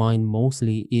into my mind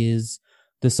mostly is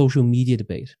the social media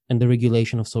debate and the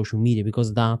regulation of social media,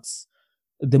 because that's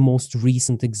the most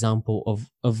recent example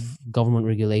of government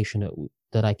regulation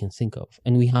that I can think of.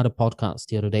 And we had a podcast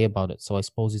the other day about it, so I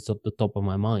suppose it's at the top of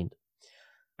my mind.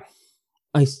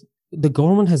 The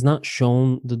government has not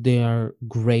shown that they are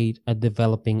great at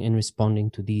developing and responding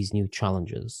to these new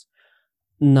challenges.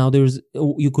 Now,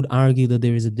 you could argue that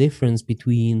there is a difference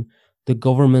between the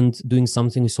government doing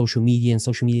something with social media, and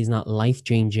social media is not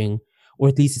life-changing, or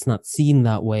at least it's not seen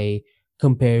that way,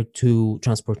 compared to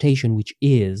transportation, which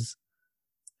is.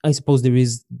 I suppose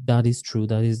that is true.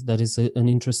 That is an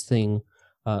interesting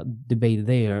debate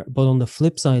there. But on the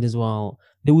flip side as well,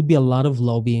 there would be a lot of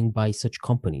lobbying by such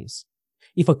companies.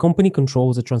 If a company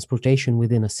controls the transportation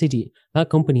within a city, that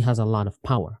company has a lot of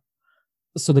power.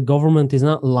 So the government is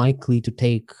not likely to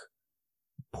take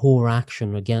poor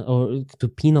action again or to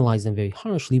penalize them very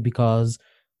harshly, because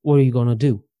what are you going to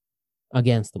do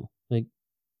against them? Like,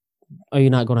 are you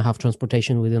not going to have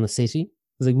transportation within a city?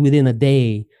 It's like within a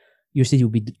day, your city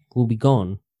will be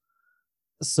gone.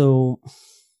 So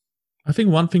I think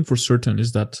one thing for certain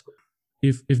is that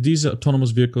if these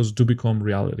autonomous vehicles do become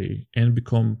reality and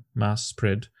become mass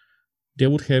spread, they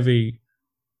would have a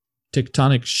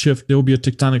tectonic shift. There will be a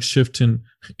tectonic shift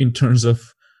in terms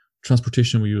of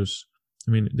transportation we use.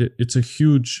 I mean, it's a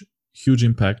huge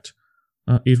impact.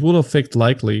 It will affect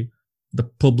likely the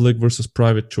public versus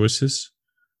private choices.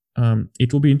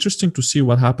 It will be interesting to see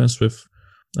what happens with,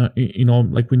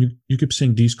 like when you keep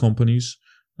saying these companies,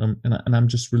 and I'm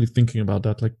just really thinking about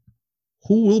that. Like,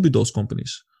 who will be those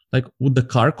companies? Like, would the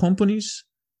car companies,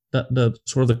 the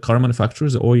sort of the car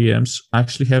manufacturers, the OEMs,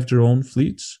 actually have their own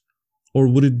fleets, or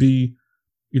would it be,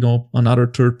 another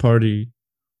third party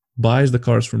buys the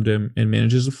cars from them and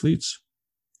manages the fleets?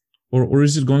 Or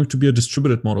is it going to be a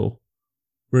distributed model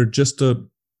where just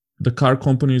the car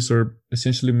companies are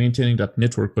essentially maintaining that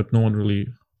network, but no one really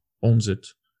owns it?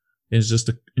 And it's just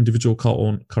the individual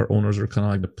car owners are kind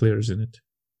of like the players in it.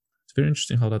 It's very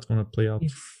interesting how that's going to play out.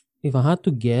 If I had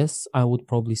to guess, I would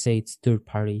probably say it's third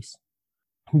parties,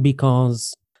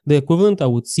 because the equivalent I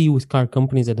would see with car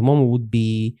companies at the moment would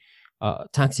be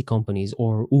taxi companies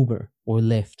or Uber or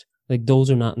Lyft. Like,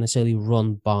 those are not necessarily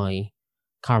run by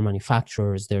car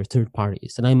manufacturers, they're third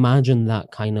parties. And I imagine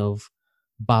that kind of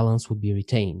balance would be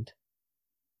retained.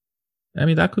 I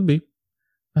mean, that could be.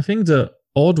 I think the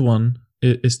odd one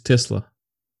is Tesla,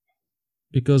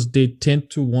 because they tend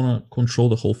to want to control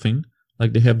the whole thing.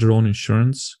 Like, they have their own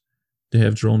insurance, they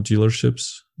have their own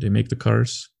dealerships, they make the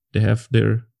cars, they have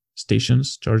their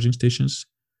stations, charging stations,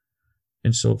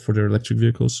 and so for their electric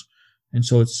vehicles. And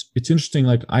so it's interesting.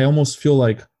 Like, I almost feel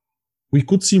like we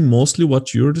could see mostly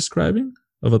what you're describing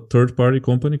of a third-party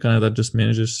company, kind of that just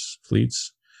manages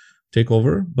fleets, take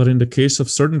over. But in the case of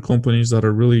certain companies that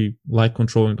are really like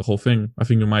controlling the whole thing, I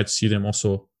think you might see them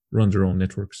also run their own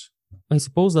networks. I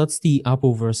suppose that's the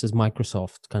Apple versus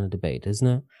Microsoft kind of debate, isn't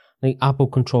it? Like, Apple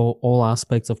control all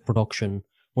aspects of production,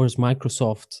 whereas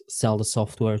Microsoft sell the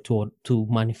software to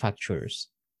manufacturers.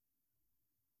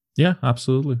 Yeah,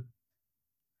 absolutely.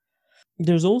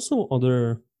 There's also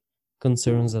other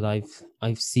concerns that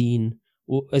I've seen,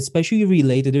 especially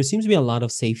related. There seems to be a lot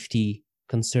of safety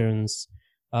concerns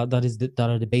that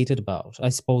are debated about, I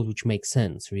suppose, which makes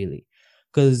sense really,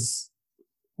 because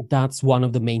that's one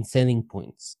of the main selling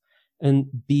points. And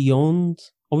beyond,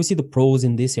 obviously, the pros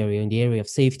in this area, in the area of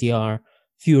safety, are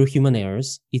fewer human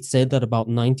errors. It's said that about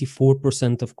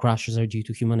 94% of crashes are due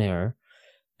to human error,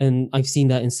 and I've seen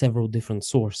that in several different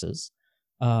sources.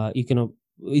 You can,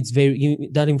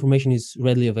 that information is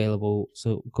readily available,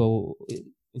 so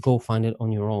go find it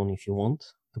on your own if you want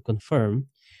to confirm.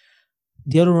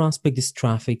 The other aspect is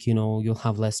traffic. You'll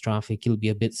have less traffic. You'll be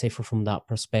a bit safer from that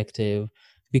perspective,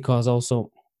 because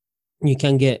also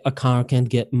a car can't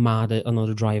get mad at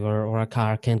another driver, or a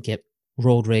car can't get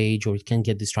road rage, or it can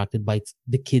get distracted by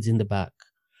the kids in the back.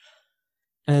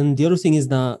 And the other thing is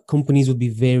that companies would be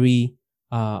very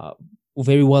well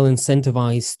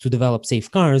incentivized to develop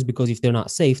safe cars, because if they're not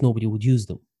safe, nobody would use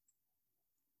them.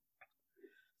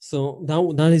 So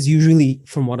that is usually,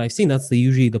 from what I've seen, that's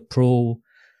usually the pro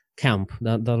camp.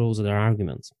 That those are their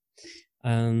arguments.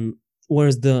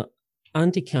 Whereas the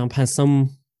anti camp has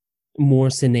some more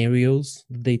scenarios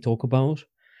that they talk about.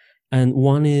 And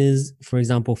one is, for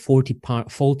example, faulty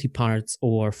parts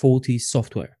or faulty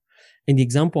software. And the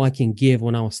example I can give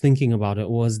when I was thinking about it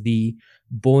was the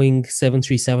Boeing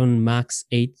 737 MAX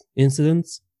 8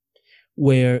 incidents,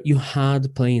 where you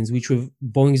had planes,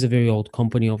 Boeing is a very old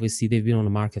company, obviously, they've been on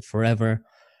the market forever.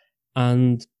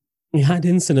 And you had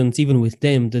incidents even with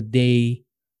them that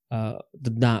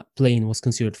that plane was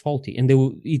considered faulty. And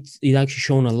it actually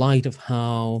shone a light of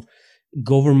how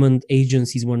government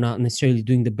agencies were not necessarily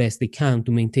doing the best they can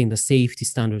to maintain the safety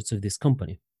standards of this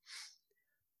company.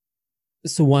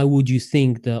 So why would we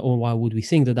think that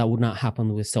would not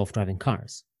happen with self-driving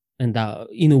cars? And that,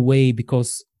 in a way,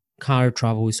 because car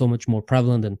travel is so much more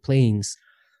prevalent than planes,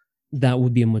 that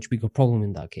would be a much bigger problem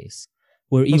in that case.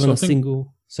 Where even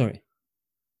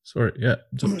Sorry, yeah.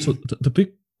 So the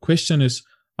big question is,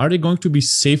 are they going to be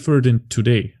safer than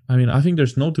today? I mean, I think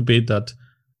there's no debate that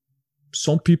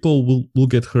some people will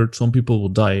get hurt, some people will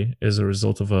die as a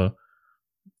result of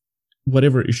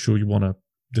whatever issue you want to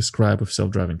describe with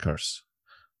self-driving cars.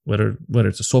 Whether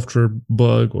it's a software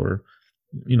bug, or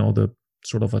the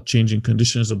sort of a changing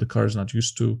conditions that the car is not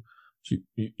used to,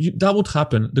 that would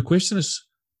happen. The question is,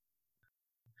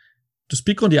 to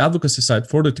speak on the advocacy side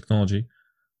for the technology,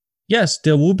 yes,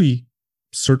 there will be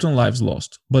certain lives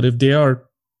lost, but if they are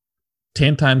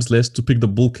 10 times less, to pick the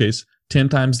bull case, 10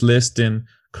 times less than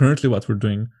currently what we're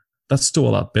doing, that's still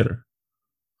a lot better.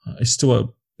 It's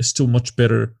still much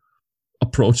better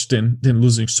approach than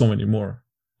losing so many more.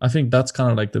 I think that's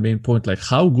kind of like the main point. Like,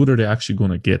 how good are they actually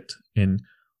going to get, and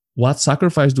what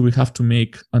sacrifice do we have to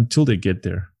make until they get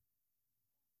there?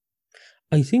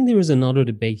 I think there is another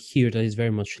debate here that is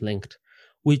very much linked,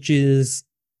 which is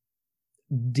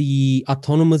the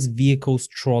autonomous vehicles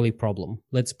trolley problem.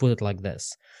 Let's put it like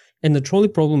this. And the trolley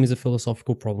problem is a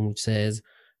philosophical problem, which says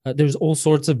there's all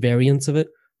sorts of variants of it,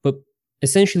 but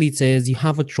essentially it says you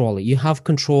have a trolley, you have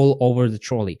control over the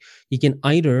trolley. You can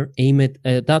either aim it,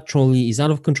 that trolley is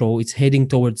out of control, it's heading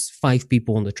towards 5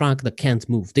 people on the track that can't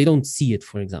move. They don't see it,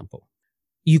 for example.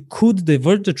 You could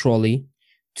divert the trolley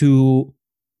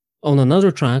on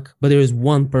another track, but there is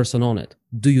one person on it.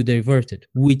 Do you divert it?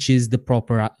 Which is the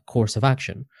proper course of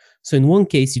action? So in one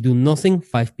case, you do nothing,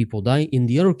 5 people die. In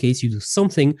the other case, you do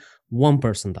something, 1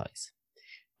 person dies.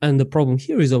 And the problem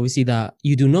here is obviously that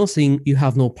you do nothing, you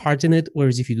have no part in it.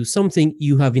 Whereas if you do something,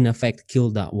 you have in effect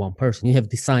killed that 1 person. You have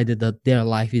decided that their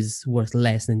life is worth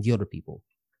less than the other people.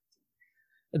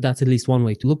 That's at least one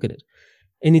way to look at it.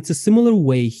 And it's a similar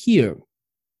way here.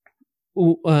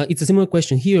 It's a similar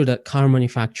question here that car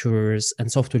manufacturers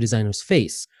and software designers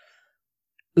face.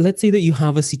 Let's say that you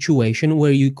have a situation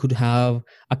where you could have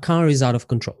a car is out of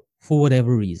control for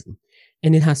whatever reason,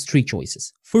 and it has 3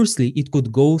 choices. Firstly, it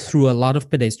could go through a lot of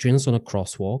pedestrians on a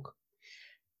crosswalk.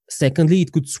 Secondly,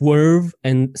 it could swerve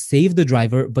and save the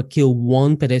driver but kill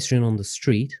 1 pedestrian on the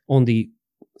street, on the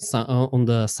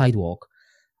sidewalk.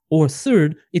 Or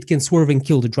third, it can swerve and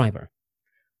kill the driver.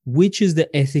 Which is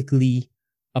the ethically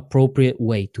appropriate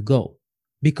way to go?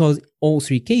 Because all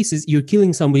 3 cases, you're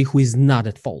killing somebody who is not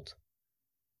at fault.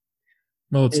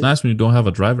 Well, it's nice when you don't have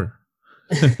a driver.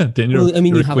 Then your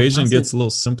equation gets a little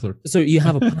simpler. So you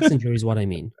have a passenger is what I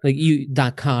mean. Like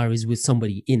that car is with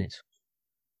somebody in it.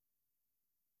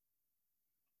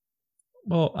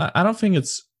 Well, I don't think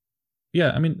it's...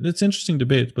 Yeah, I mean, it's an interesting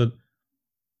debate, but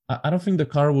I don't think the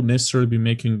car would necessarily be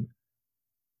making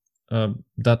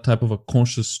that type of a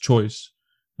conscious choice.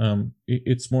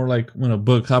 It's more like when a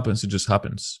bug happens, it just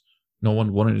happens. No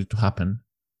one wanted it to happen,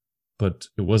 but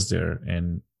it was there,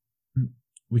 and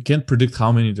we can't predict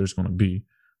how many there's going to be.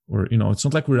 Or, it's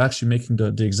not like we're actually making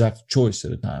the exact choice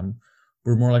at a time.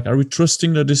 We're more like, are we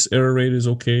trusting that this error rate is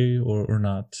okay or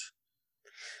not?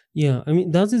 Yeah, I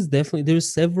mean, that is definitely,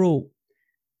 there's several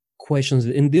questions,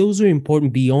 and those are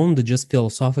important beyond the just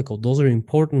philosophical. Those are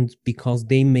important because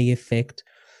they may affect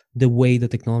the way the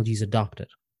technology is adopted,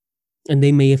 and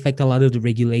they may affect a lot of the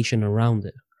regulation around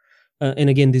it. And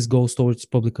again, this goes towards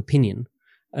public opinion.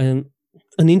 And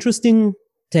an interesting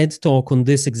TED talk on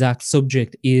this exact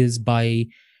subject is by,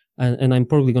 and I'm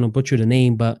probably going to butcher the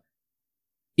name, but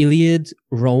Iliad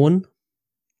Rowan.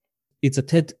 It's a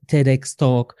TEDx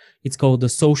talk. It's called The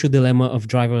Social Dilemma of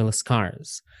Driverless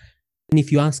Cars. And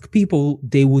if you ask people,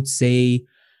 they would say,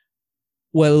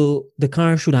 well, the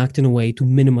car should act in a way to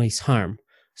minimize harm.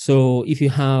 So if you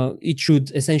have, it should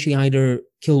essentially either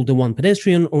kill the one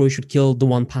pedestrian or it should kill the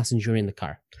one passenger in the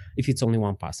car, if it's only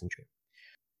one passenger.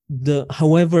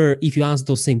 However, if you ask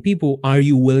those same people, are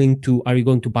you going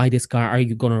to buy this car? Are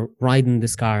you going to ride in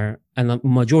this car? And a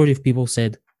majority of people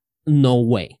said, no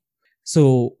way.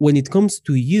 So when it comes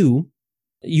to you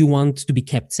want to be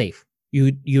kept safe.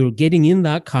 You're getting in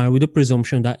that car with the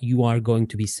presumption that you are going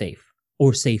to be safe,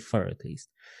 or safer at least.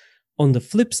 On the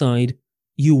flip side,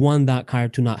 you want that car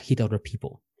to not hit other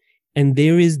people. And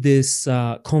there is this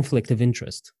conflict of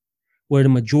interest where the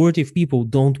majority of people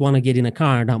don't want to get in a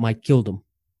car that might kill them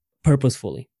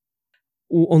purposefully.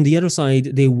 On the other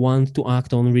side, they want to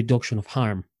act on reduction of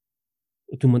harm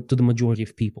to the majority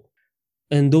of people.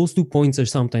 And those 2 points are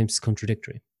sometimes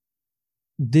contradictory.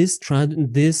 The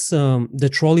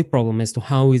trolley problem as to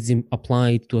how it's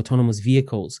applied to autonomous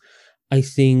vehicles, I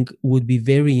think would be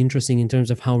very interesting in terms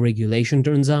of how regulation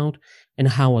turns out and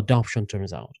how adoption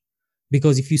turns out.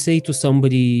 Because if you say to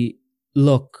somebody,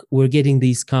 look, we're getting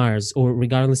these cars, or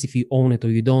regardless if you own it or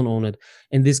you don't own it,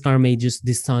 and this car may just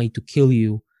decide to kill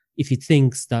you if it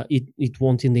thinks that it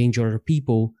won't endanger other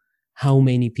people, how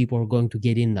many people are going to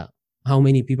get in that? How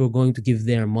many people are going to give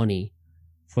their money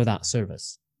for that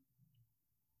service?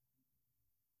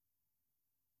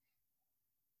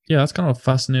 Yeah, that's kind of a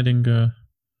fascinating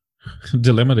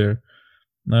dilemma there.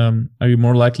 Are you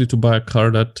more likely to buy a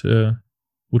car that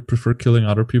would prefer killing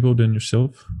other people than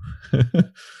yourself? I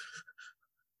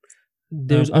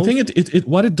think it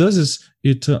what it does is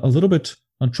it a little bit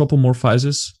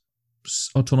anthropomorphizes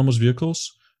autonomous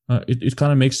vehicles. It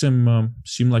kind of makes them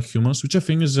seem like humans, which I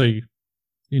think is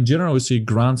in general, it's a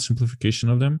grand simplification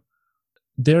of them.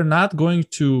 They're not going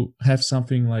to have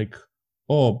something like,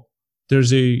 oh,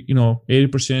 there's a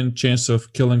 80% chance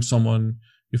of killing someone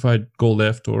if I go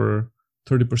left, or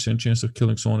 30% chance of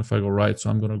killing someone if I go right, so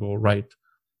I'm going to go right.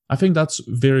 I think that's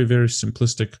very, very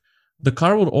simplistic. The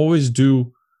car will always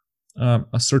do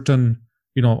a certain,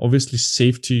 obviously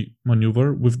safety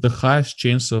maneuver with the highest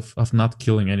chance of not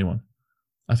killing anyone.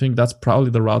 I think that's probably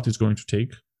the route it's going to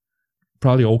take,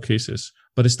 probably all cases.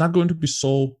 But it's not going to be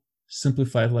so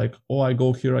simplified like, oh, I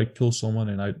go here, I kill someone,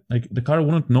 and the car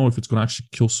wouldn't know if it's going to actually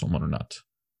kill someone or not.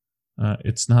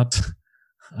 It's not,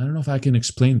 I don't know if I can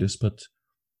explain this, but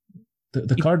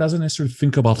the car doesn't necessarily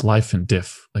think about life and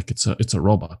death like it's a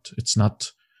robot.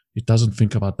 It doesn't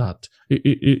think about that.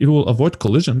 It will avoid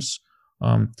collisions,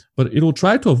 but it will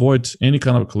try to avoid any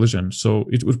kind of collision. So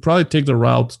it would probably take the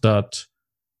route that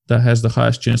has the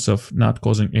highest chance of not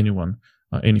causing anyone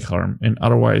any harm, and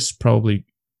otherwise probably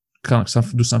kind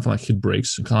of do something like hit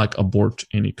brakes and kind of like abort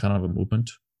any kind of a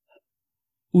movement.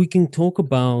 We can talk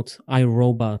about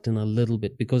iRobot in a little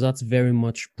bit because that's very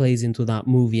much plays into that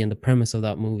movie and the premise of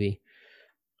that movie.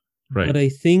 Right. But I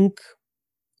think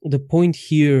the point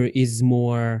here is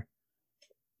more,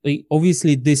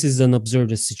 obviously this is an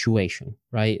absurd situation,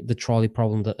 right? The trolley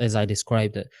problem, that, as I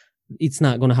described it, it's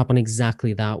not going to happen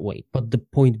exactly that way. But the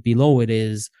point below it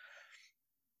is,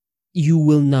 you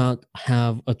will not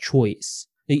have a choice.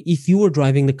 If you were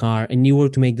driving the car and you were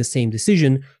to make the same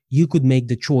decision, you could make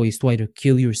the choice to either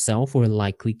kill yourself or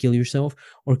likely kill yourself,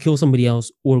 or kill somebody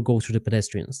else, or go through the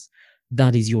pedestrians.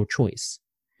 That is your choice.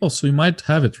 Oh, so you might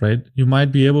have it, right? You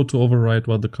might be able to override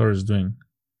what the car is doing.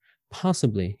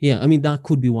 Possibly. Yeah. I mean, that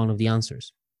could be one of the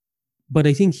answers. But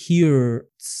I think here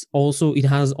it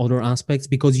has other aspects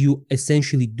because you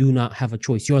essentially do not have a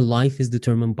choice. Your life is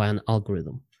determined by an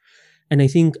algorithm. And I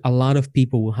think a lot of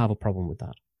people will have a problem with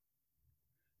that.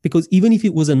 Because even if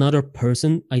it was another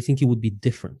person, I think it would be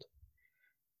different.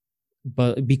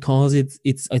 But because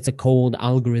it's a cold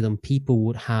algorithm, people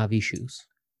would have issues.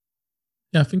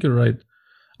 Yeah, I think you're right.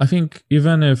 I think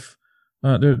even if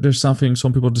there's something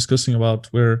some people are discussing about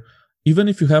where even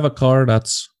if you have a car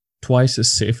that's twice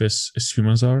as safe as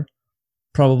humans are,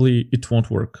 probably it won't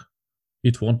work.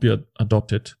 It won't be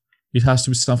adopted. It has to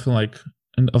be something like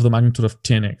of the magnitude of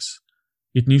 10x.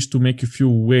 It needs to make you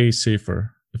feel way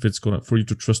safer if it's gonna for you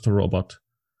to trust a robot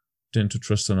than to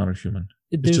trust another human.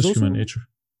 It's just human nature.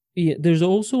 Yeah, there's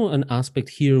also an aspect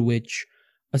here which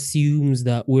assumes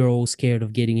that we're all scared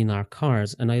of getting in our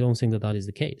cars, and I don't think that is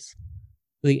the case.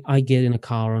 Like, I get in a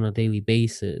car on a daily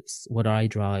basis, whether I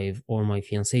drive or my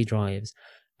fiance drives,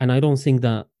 and I don't think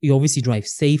that you obviously drive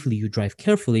safely, you drive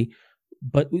carefully,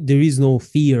 but there is no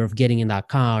fear of getting in that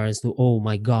car as to, oh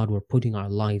my God, we're putting our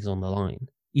lives on the line.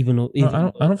 Even though,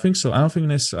 I don't think so. I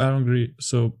don't agree.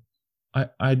 So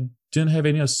I didn't have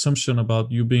any assumption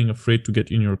about you being afraid to get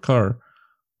in your car.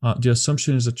 The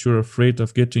assumption is that you're afraid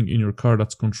of getting in your car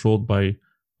that's controlled by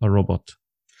a robot.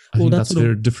 I think that's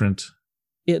very different.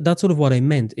 Yeah, that's sort of what I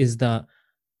meant, is that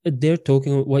they're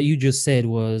talking, what you just said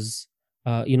was,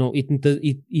 it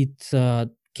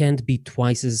can't be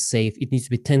twice as safe. It needs to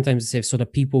be 10 times as safe, so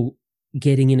that people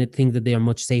getting in it think that they are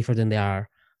much safer than they are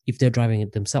if they're driving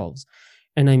it themselves.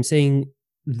 And I'm saying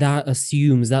that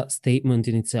assumes, that statement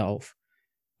in itself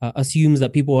assumes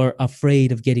that people are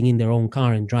afraid of getting in their own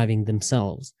car and driving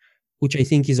themselves, which I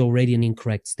think is already an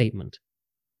incorrect statement.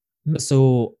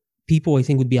 So people, I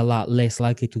think, would be a lot less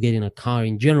likely to get in a car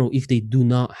in general if they do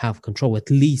not have control, at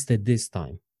least at this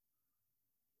time.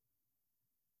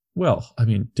 Well, I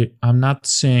mean, I'm not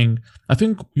saying, I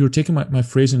think you're taking my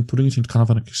phrase and putting it in kind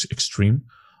of an extreme.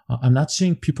 I'm not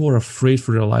saying people are afraid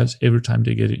for their lives every time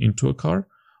they get into a car,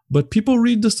 but people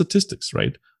read the statistics,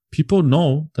 right? People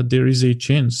know that there is a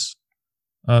chance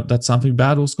that something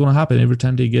bad was going to happen every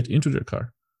time they get into their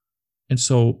car. And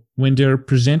so when they're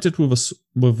presented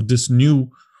with this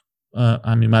new,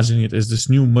 I'm imagining it as this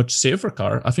new, much safer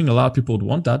car, I think a lot of people would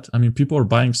want that. I mean, people are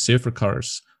buying safer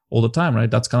cars all the time, right?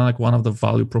 That's kind of like one of the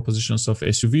value propositions of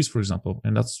SUVs, for example.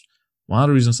 And that's one of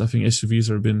the reasons I think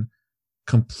SUVs have been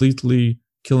completely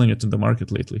killing it in the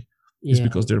market lately, is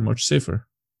because they're much safer.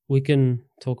 We can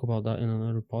talk about that in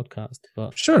another podcast.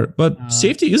 But sure, but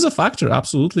safety is a factor,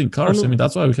 absolutely, in cars. I mean,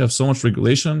 that's why we have so much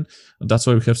regulation. That's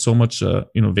why we have so much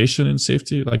innovation in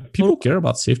safety. Like, people care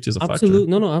about safety as a factor.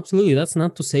 No, absolutely. That's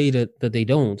not to say that they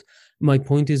don't. My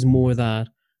point is more that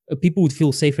people would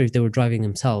feel safer if they were driving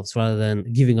themselves rather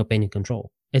than giving up any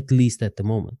control, at least at the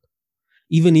moment.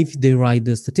 Even if they write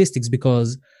the statistics,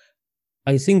 because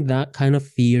I think that kind of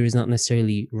fear is not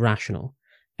necessarily rational.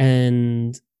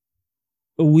 And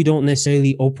we don't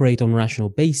necessarily operate on rational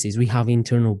basis. We have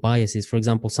internal biases. For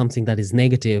example, something that is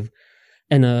negative,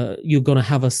 and you're going to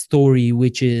have a story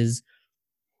which is,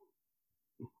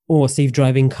 a safe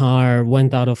driving car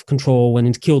went out of control when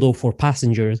it killed all 4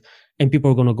 passengers, and people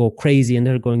are going to go crazy and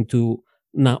they're going to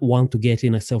not want to get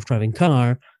in a self-driving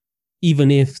car,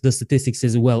 even if the statistics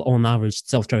says, well, on average,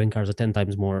 self-driving cars are 10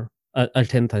 times are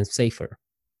 10 times safer.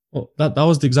 Well, that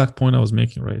was the exact point I was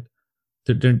making, right?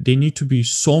 They need to be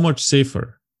so much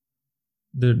safer.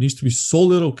 There needs to be so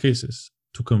little cases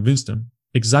to convince them,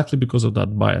 exactly because of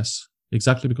that bias,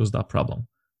 exactly because of that problem.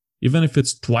 Even if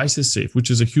it's twice as safe,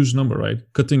 which is a huge number, right?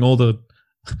 Cutting all the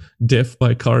death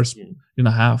by cars in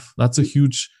half, that's a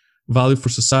huge value for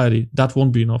society. That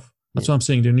won't be enough. That's what I'm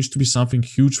saying. There needs to be something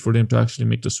huge for them to actually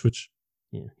make the switch.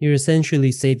 Yeah. You're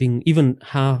essentially saving,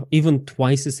 even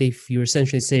twice as safe, you're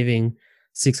essentially saving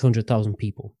 600,000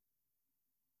 people.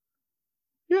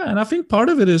 Yeah, and I think part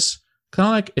of it is kind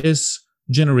of like, as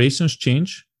generations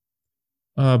change,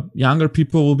 younger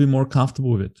people will be more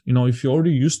comfortable with it. If you're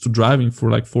already used to driving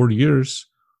for like 40 years,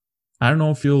 I don't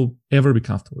know if you'll ever be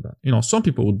comfortable with that. Some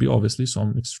people would be, obviously,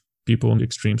 some people on the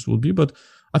extremes would be, but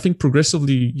I think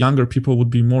progressively younger people would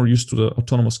be more used to the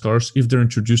autonomous cars if they're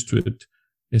introduced to it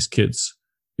as kids,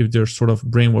 if they're sort of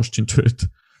brainwashed into it,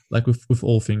 like with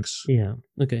all things. Yeah.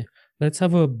 Okay. Let's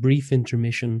have a brief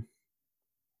intermission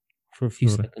for a few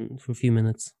seconds, for a few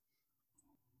minutes.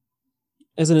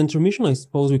 As an intermission, I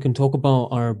suppose we can talk about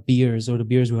our beers, or the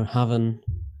beers we're having,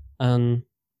 and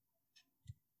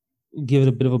give it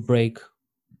a bit of a break.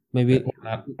 Maybe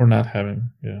or not having.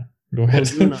 Yeah, go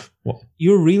ahead.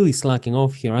 You're really slacking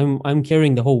off here. I'm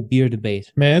carrying the whole beer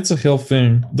debate. Man, it's a health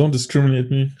thing. Don't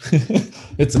discriminate me.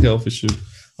 It's a health issue.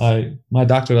 My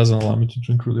doctor doesn't allow me to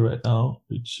drink really right now,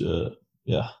 which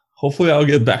hopefully I'll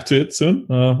get back to it soon.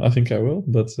 I think I will,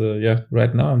 but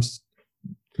right now I'm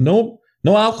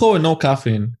no alcohol and no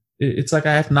caffeine. It's like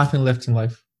I have nothing left in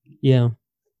life. Yeah,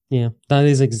 that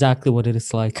is exactly what it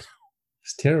is like.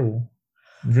 It's terrible.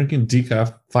 I'm drinking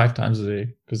decaf 5 times a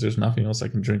day because there's nothing else I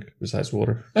can drink besides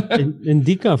water. and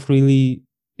decaf really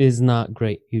is not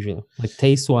great usually. Like,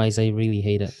 taste-wise, I really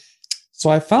hate it.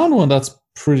 So I found one that's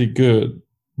pretty good.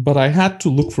 but I had to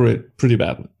look for it pretty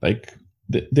badly. Like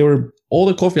they were all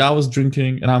the coffee I was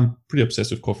drinking, and I'm pretty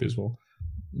obsessed with coffee as well.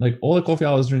 Like all the coffee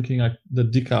I was drinking, the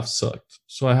decaf sucked.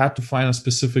 So I had to find a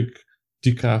specific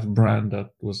decaf brand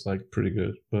that was like pretty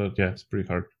good. But yeah, it's pretty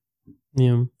hard.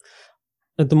 Yeah.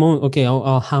 At the moment, okay,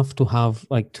 I'll have to have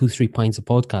like 2-3 pints of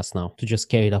podcast now to just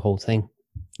carry the whole thing.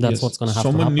 That's what's going to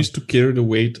happen. Someone needs to carry the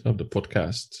weight of the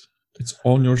podcast. It's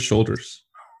on your shoulders.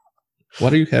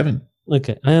 What are you having?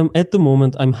 Okay, at the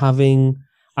moment,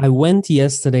 I went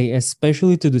yesterday,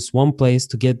 especially to this one place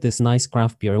to get this nice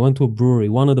craft beer. I went to a brewery,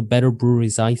 one of the better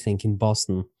breweries, I think, in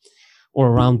Boston or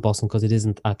around Boston, because it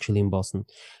isn't actually in Boston.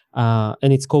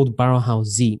 And it's called Barrel House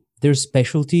Z. Their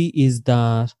specialty is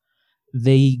that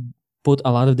they put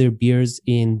a lot of their beers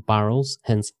in barrels,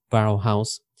 hence Barrel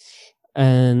House.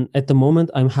 And at the moment,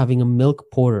 I'm having a milk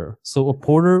porter. So a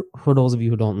porter, for those of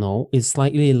you who don't know, is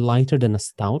slightly lighter than a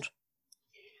stout.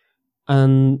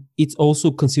 And it's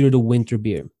also considered a winter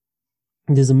beer.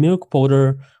 There's a milk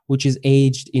porter, which is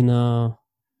aged in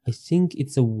I think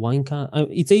it's a wine can.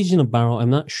 It's aged in a barrel. I'm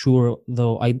not sure,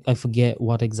 though. I forget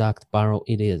what exact barrel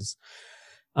it is.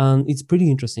 And it's pretty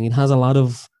interesting. It has a lot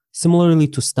of, similarly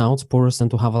to stouts, porters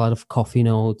tend to have a lot of coffee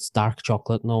notes, dark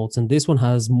chocolate notes. And this one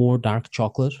has more dark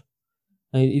chocolate.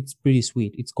 It's pretty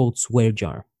sweet. It's called Swear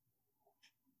Jar.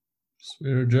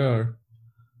 Swear Jar.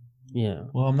 Yeah.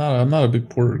 Well, I'm not a big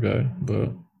porter guy,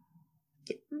 but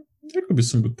there could be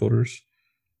some good porters.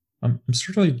 I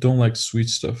certainly don't like sweet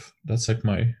stuff. That's like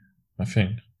my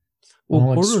thing. Well,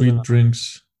 I don't like sweet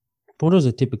drinks. Porters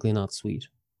are typically not sweet.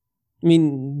 I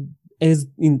mean, as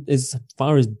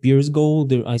far as beers go,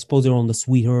 I suppose they're on the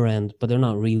sweeter end, but they're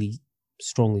not really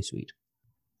strongly sweet.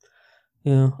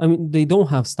 Yeah, I mean, they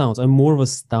don't have stouts. I'm more of a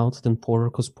stout than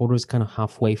porter because porter is kind of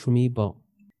halfway for me, but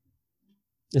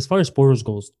as far as porters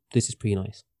goes, this is pretty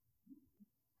nice.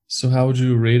 So how would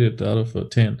you rate it out of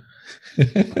 10?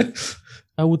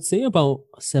 I would say about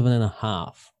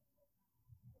 7.5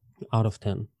 out of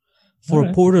 10. For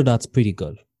a porter, that's pretty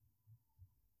good.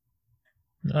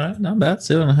 All right, not bad.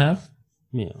 7.5.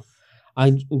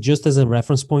 Yeah. Just as a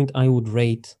reference point, I would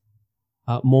rate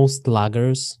most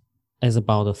lagers as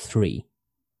about a 3.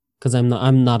 Because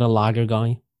I'm not a lager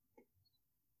guy.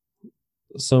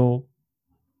 So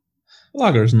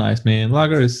lager is nice, man.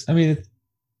 Lager is, I mean,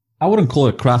 I wouldn't call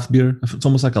it craft beer. It's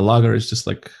almost like a lager. It's just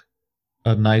like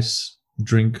a nice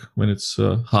drink when it's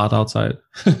hot outside.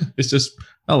 It's just,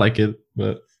 I like it,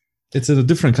 but it's in a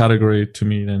different category to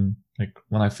me than like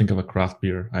when I think of a craft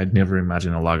beer. I'd never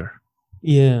imagine a lager.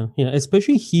 Yeah.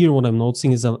 Especially here, what I'm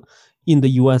noticing is in the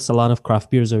US, a lot of craft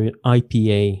beers are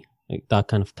IPA, like that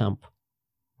kind of camp.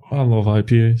 I love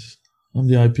IPAs. I'm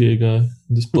the IPA guy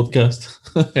in this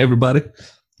podcast. Everybody.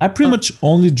 I pretty much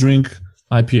only drink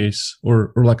IPAs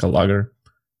or like a lager.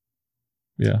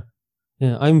 Yeah.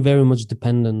 Yeah, I'm very much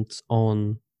dependent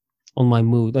on my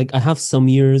mood. Like I have some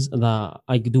years that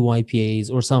I do IPAs,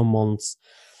 or some months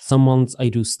I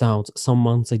do stouts, some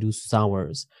months I do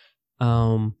sours.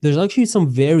 There's actually some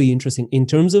very interesting, in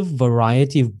terms of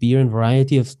variety of beer and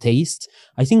variety of taste,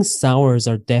 I think sours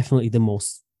are definitely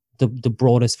the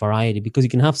broadest variety, because you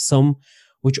can have some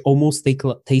which almost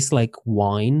taste like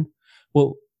wine.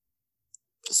 Well,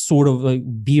 sort of like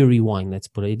beery wine, let's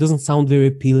put it. It doesn't sound very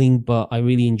appealing, but I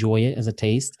really enjoy it as a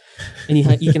taste. And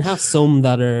you can have some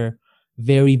that are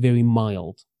very, very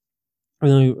mild.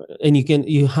 And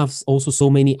you have also so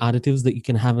many additives that you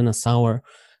can have in a sour.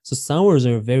 So sours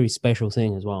are a very special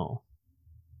thing as well.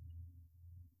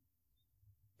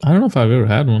 I don't know if I've ever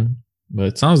had one, but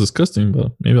it sounds disgusting,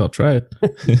 but maybe I'll try it.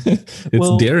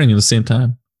 It's daring at the same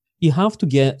time. You have to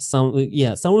get some,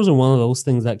 sours are one of those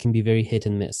things that can be very hit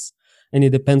and miss. And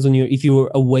it depends on if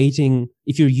you're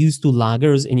used to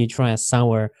lagers and you try a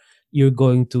sour,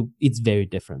 it's very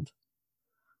different.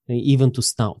 And even to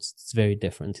stouts, it's very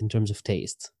different in terms of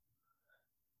taste.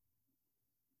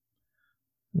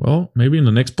 Well, maybe in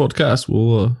the next podcast,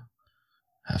 we'll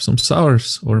have some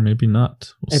sours, or maybe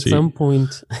not. We'll see. Some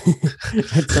point,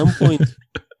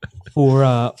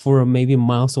 for maybe a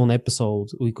milestone episode,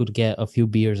 we could get a few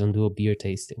beers and do a beer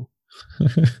tasting.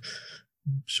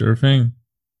 Sure thing.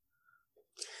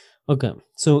 Okay,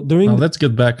 so let's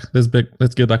get back on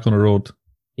the road.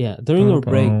 Yeah, during our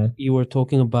break, you were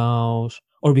talking about,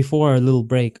 or before our little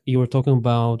break, you were talking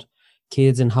about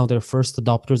kids and how they're first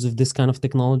adopters of this kind of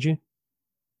technology.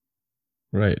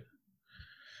 Right.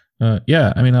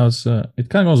 Yeah, I mean, it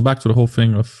kind of goes back to the whole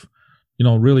thing of,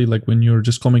 really like when you're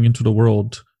just coming into the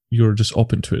world, you're just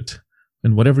open to it.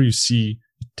 And whatever you see,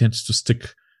 it tends to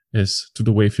stick as to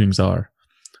the way things are.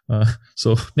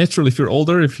 So naturally, if you're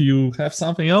older, if you have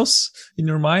something else in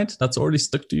your mind that's already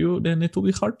stuck to you, then it will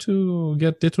be hard to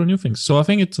get data on new things. So I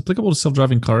think it's applicable to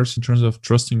self-driving cars in terms of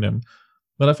trusting them.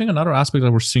 But I think another aspect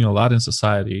that we're seeing a lot in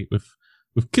society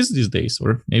with kids these days,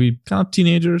 or maybe kind of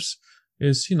teenagers,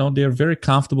 is they're very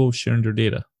comfortable with sharing their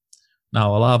data.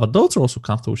 Now, a lot of adults are also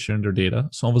comfortable with sharing their data.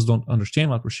 Some of us don't understand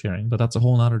what we're sharing, but that's a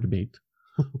whole other debate.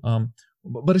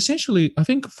 But essentially, I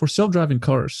think for self-driving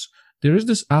cars, there is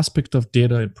this aspect of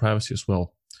data and privacy as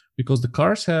well, because the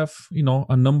cars have,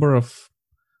 a number of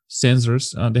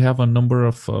sensors. They have a number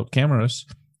of cameras,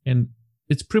 and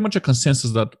it's pretty much a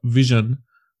consensus that vision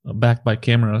backed by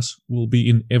cameras will be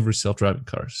in every self-driving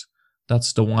cars.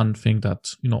 That's the one thing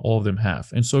that, all of them have.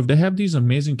 And so if they have these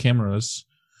amazing cameras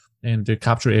and they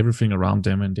capture everything around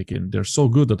them, and they're so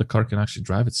good that the car can actually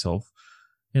drive itself.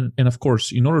 And of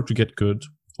course, in order to get good,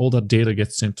 all that data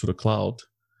gets sent to the cloud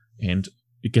and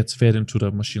it gets fed into the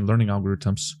machine learning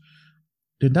algorithms.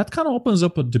 Then that kind of opens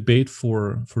up a debate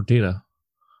for data.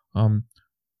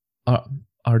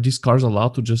 Are these cars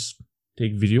allowed to just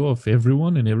take video of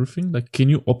everyone and everything? Like, can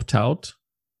you opt out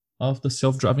of the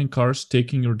self-driving cars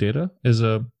taking your data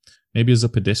maybe as a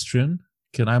pedestrian?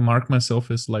 Can I mark myself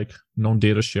as like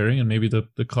non-data sharing, and maybe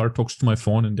the car talks to my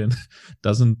phone and then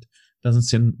doesn't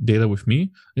send data with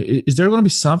me? Is there going to be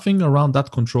something around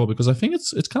that control? Because I think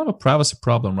it's kind of a privacy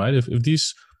problem, right? If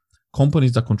these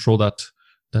companies that control that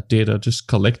data just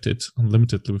collect it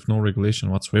unlimitedly with no regulation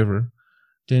whatsoever,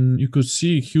 then you could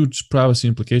see huge privacy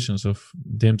implications of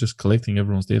them just collecting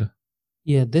everyone's data.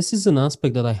 Yeah, this is an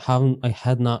aspect that I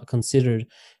had not considered.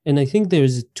 And I think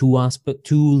there's two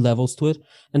levels to it.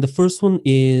 And the first one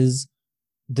is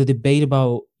the debate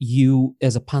about you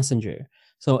as a passenger.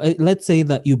 So let's say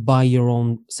that you buy your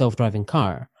own self-driving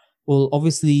car. Well,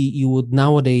 obviously you would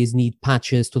nowadays need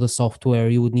patches to the software,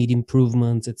 you would need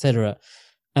improvements, etc.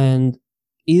 And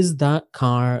is it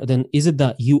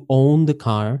that you own the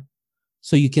car?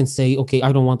 So you can say, okay,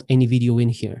 I don't want any video in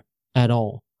here at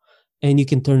all. And you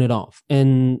can turn it off.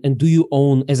 And do you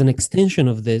own, as an extension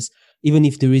of this, even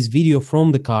if there is video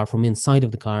from the car, from inside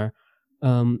of the car,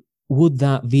 would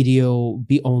that video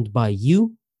be owned by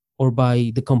you or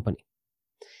by the company?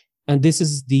 And this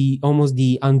is almost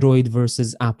the Android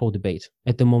versus Apple debate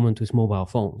at the moment with mobile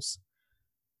phones.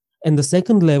 And the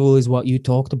second level is what you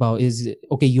talked about is,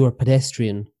 okay, you're a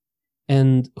pedestrian,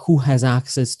 and who has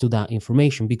access to that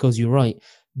information? Because you're right.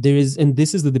 And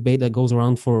this is the debate that goes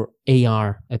around for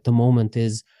AR at the moment,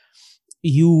 is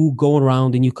you go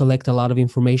around and you collect a lot of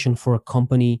information for a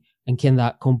company, and can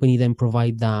that company then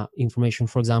provide that information,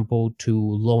 for example, to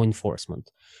law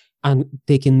enforcement? And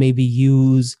they can maybe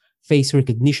use face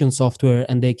recognition software,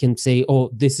 and they can say, oh,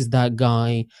 this is that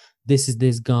guy, this is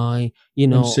this guy,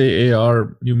 When you say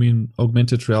AR, you mean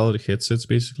augmented reality headsets,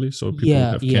 basically? So people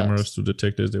have cameras to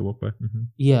detect as they walk by? Mm-hmm.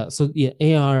 Yeah, so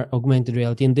AR, augmented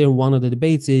reality. And there, one of the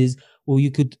debates is, well,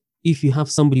 you could, if you have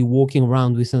somebody walking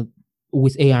around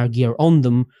with AR gear on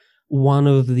them, one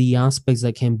of the aspects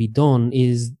that can be done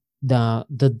is that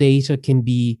the data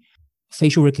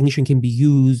facial recognition can be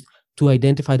used to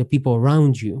identify the people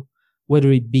around you,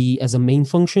 whether it be as a main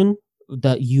function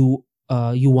that you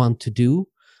want to do.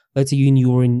 Let's say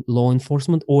you're in law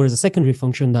enforcement, or as a secondary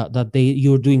function that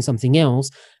you're doing something else,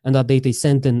 and that data is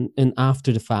sent and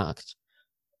after the fact,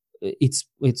 it's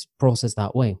processed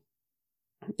that way.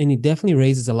 And it definitely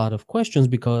raises a lot of questions,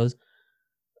 because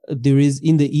there is,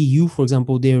 in the EU, for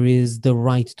example, there is the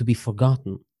right to be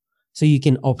forgotten. So you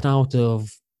can opt out of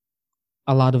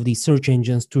a lot of these search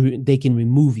engines. They can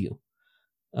remove you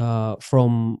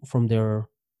from their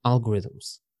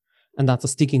algorithms, and that's a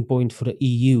sticking point for the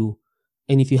EU.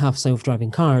 And if you have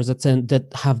self-driving cars that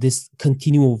have this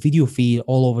continual video feed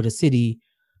all over the city,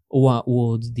 what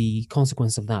would the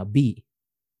consequence of that be?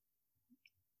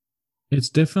 It's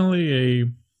definitely a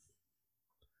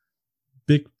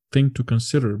big thing to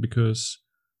consider, because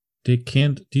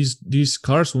these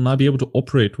cars will not be able to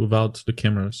operate without the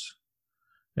cameras.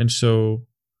 And so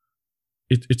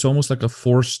it's almost like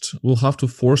we'll have to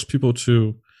force people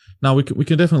to. Now we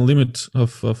can definitely limit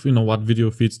of what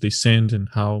video feeds they send and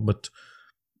how, but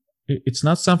it's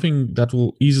not something that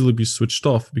will easily be switched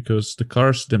off, because the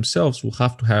cars themselves will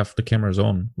have to have the cameras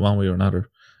on one way or another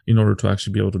in order to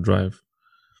actually be able to drive.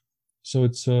 So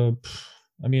it's who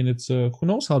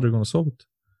knows how they're going to solve it.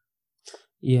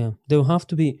 Yeah, there'll have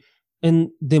to be,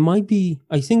 and there might be,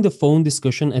 I think the phone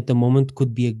discussion at the moment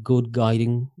could be a good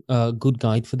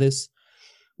guide for this,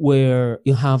 where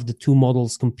you have the two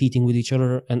models competing with each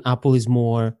other, and Apple is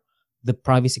more the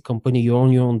privacy company. You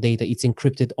own your own data, it's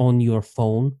encrypted on your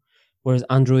phone, whereas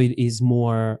Android is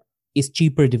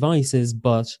cheaper devices,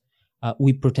 but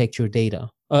we protect your data.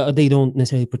 They don't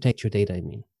necessarily protect your data, I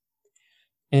mean.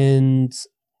 And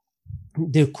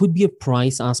there could be a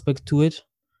price aspect to it,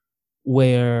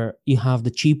 where you have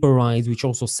the cheaper rides which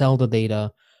also sell the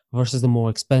data versus the more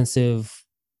expensive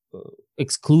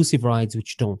exclusive rides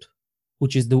which don't,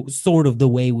 which is the sort of the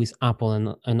way with Apple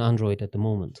and Android at the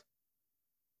moment.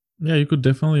 Yeah, you could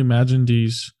definitely imagine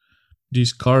these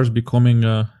cars becoming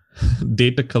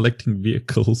data collecting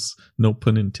vehicles, no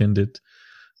pun intended,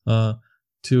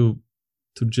 to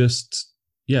just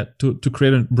to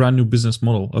create a brand new business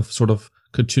model of sort of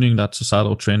continuing that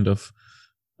societal trend of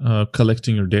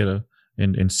collecting your data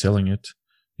and selling it.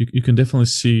 You can definitely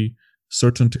see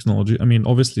certain technology. I mean,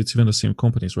 obviously, it's even the same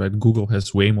companies, right? Google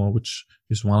has Waymo, which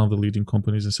is one of the leading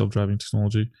companies in self-driving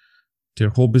technology. Their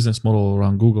whole business model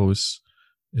around Google is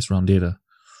around data.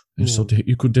 And so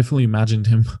you could definitely imagine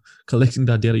them collecting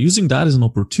that data, using that as an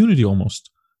opportunity almost,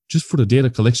 just for the data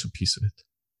collection piece of it.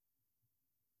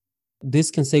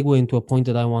 This can segue into a point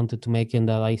that I wanted to make and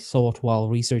that I thought while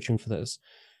researching for this,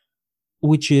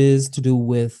 which is to do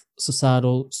with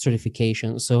societal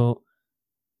certification. So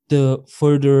the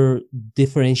further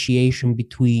differentiation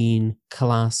between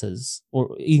classes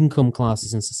or income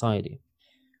classes in society.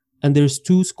 And there's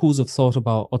two schools of thought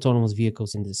about autonomous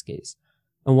vehicles in this case.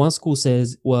 And one school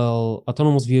says, well,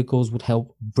 autonomous vehicles would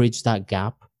help bridge that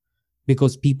gap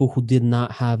because people who did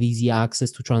not have easy access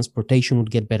to transportation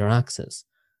would get better access.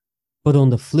 But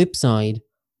on the flip side,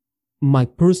 my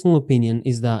personal opinion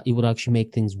is that it would actually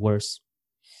make things worse.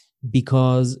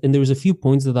 Because, and there's a few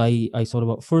points that I thought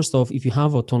about. First off, if you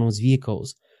have autonomous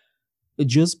vehicles,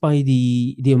 just by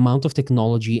the amount of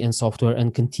technology and software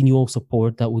and continual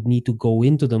support that would need to go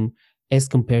into them as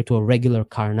compared to a regular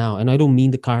car now. And I don't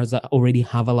mean the cars that already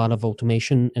have a lot of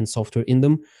automation and software in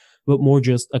them, but more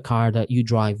just a car that you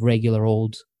drive, regular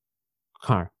old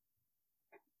car.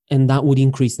 And that would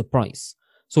increase the price.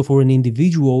 So for an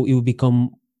individual, it would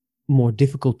become more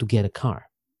difficult to get a car.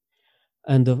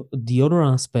 And the other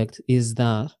aspect is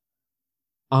that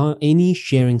any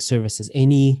sharing services,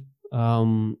 any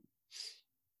of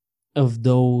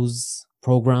those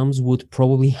programs would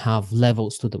probably have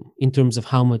levels to them in terms of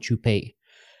how much you pay.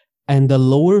 And the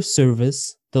lower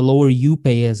service, the lower you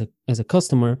pay as a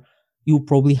customer, you will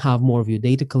probably have more of your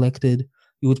data collected.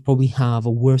 You would probably have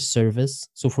a worse service.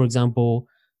 So for example,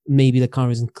 maybe the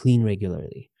car isn't clean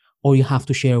regularly, or you have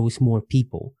to share with more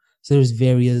people. So there's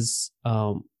various,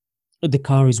 the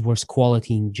car is worse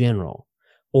quality in general,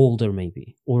 older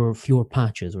maybe, or fewer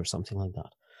patches or something like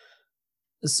that.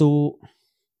 So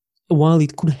while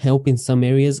it could help in some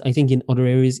areas, I think in other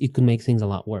areas it could make things a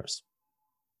lot worse.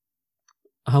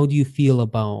 How do you feel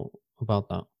about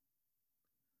that?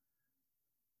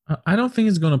 I don't think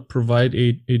it's going to provide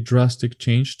a drastic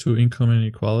change to income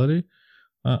inequality.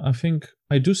 I think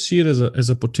I do see it as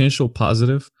a potential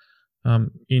positive.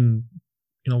 In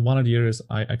one of the areas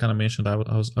I kind of mentioned,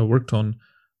 I worked on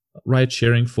ride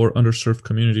sharing for underserved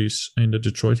communities in the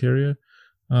Detroit area.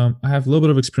 I have a little bit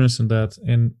of experience in that,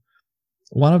 and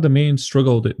one of the main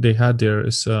struggle that they had there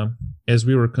is as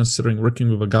we were considering working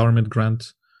with a government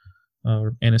grant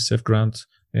or NSF grant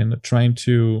and trying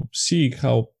to see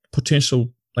how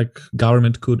potential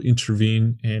government could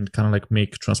intervene and kind of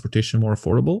make transportation more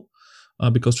affordable,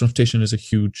 because transportation is a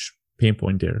huge pain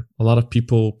point there. A lot of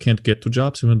people can't get to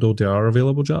jobs, even though there are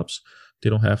available jobs. They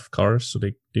don't have cars, so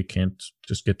they can't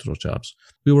just get to those jobs.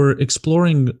 We were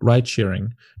exploring ride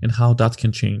sharing and how that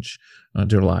can change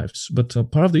their lives. But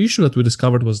part of the issue that we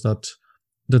discovered was that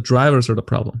the drivers are the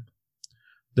problem.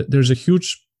 There's a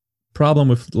huge problem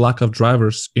with lack of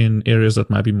drivers in areas that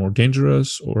might be more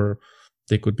dangerous, or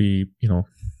they could be,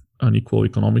 unequal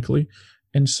economically.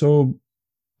 And so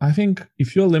I think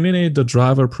if you eliminate the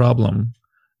driver problem,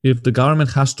 if the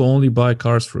government has to only buy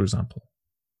cars, for example,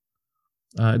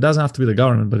 it doesn't have to be the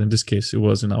government, but in this case, it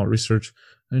was in our research.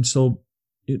 And so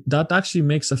that actually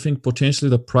makes, I think, potentially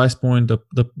the price point,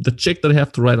 the check that they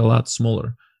have to write a lot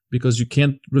smaller, because you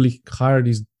can't really hire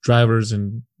these drivers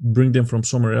and bring them from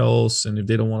somewhere else. And if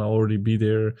they don't want to already be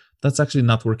there, that's actually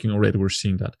not working already. We're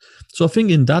seeing that. So I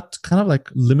think in that kind of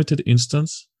limited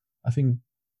instance, I think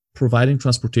providing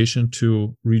transportation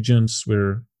to regions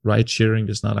where ride sharing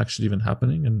is not actually even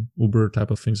happening and Uber type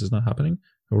of things is not happening,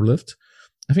 or Lyft,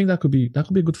 I think that could be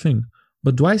a good thing.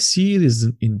 But do I see it as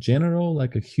in general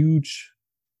like a huge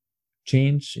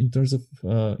change in terms of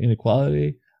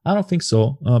inequality? I don't think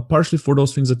so. Partially for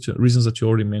those reasons that you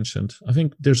already mentioned. I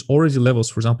think there's already levels.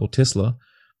 For example, Tesla,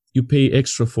 you pay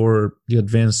extra for the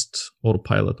advanced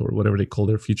autopilot or whatever they call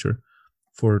their feature,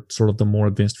 for sort of the more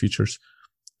advanced features.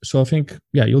 So I think,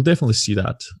 yeah, you'll definitely see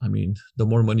that. I mean, the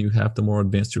more money you have, the more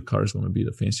advanced your car is going to be,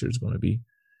 the fancier it's going to be.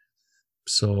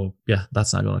 So yeah,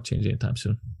 that's not going to change anytime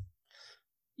soon.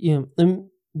 Yeah,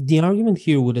 the argument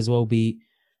here would as well be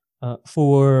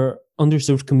for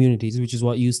underserved communities, which is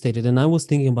what you stated, and I was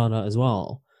thinking about that as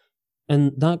well.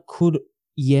 And that could,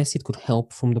 yes, it could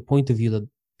help from the point of view that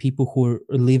people who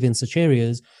live in such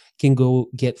areas can go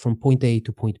get from point A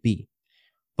to point B.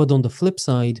 But on the flip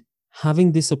side,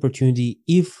 having this opportunity,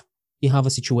 if you have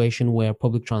a situation where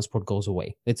public transport goes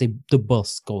away, let's say the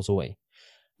bus goes away,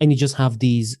 and you just have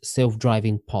these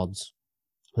self-driving pods,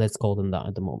 let's call them that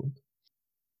at the moment,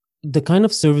 the kind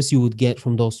of service you would get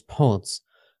from those pods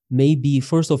may be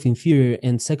first off inferior,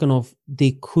 and second off,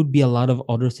 they could be a lot of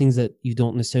other things that you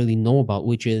don't necessarily know about,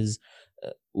 which is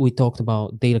we talked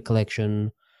about data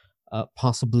collection,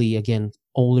 possibly again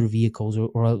older vehicles,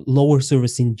 or a lower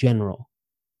service in general,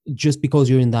 just because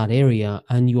you're in that area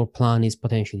and your plan is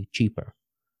potentially cheaper.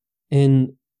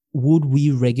 And would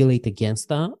we regulate against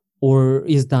that, or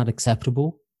is that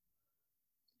acceptable?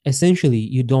 Essentially,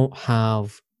 you don't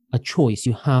have a choice.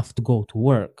 You have to go to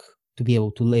work to be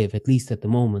able to live, at least at the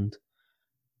moment.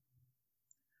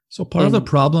 So part of the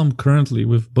problem currently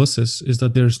with buses is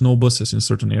that there's no buses in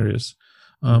certain areas.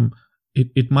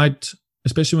 It might,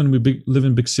 especially when we live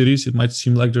in big cities, it might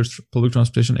seem like there's public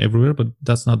transportation everywhere, but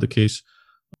that's not the case.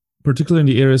 Particularly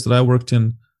in the areas that I worked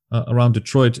in around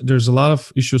Detroit, there's a lot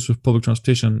of issues with public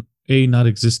transportation. A, not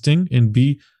existing, and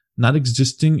B, not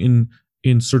existing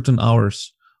in certain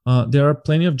hours. There are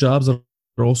plenty of jobs that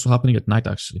are also happening at night,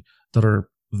 actually, that are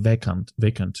vacant.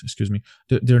 Excuse me.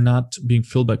 They're not being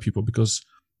filled by people because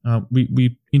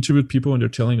we interviewed people and they're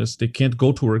telling us they can't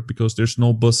go to work because there's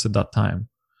no bus at that time.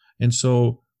 And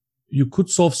so you could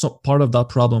solve some part of that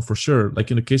problem for sure.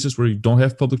 Like in the cases where you don't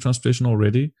have public transportation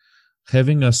already,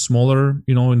 having a smaller,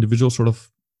 individual sort of,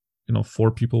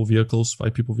 4 people vehicles,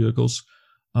 5 people vehicles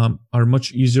are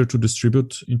much easier to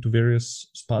distribute into various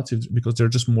spots because they're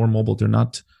just more mobile. They're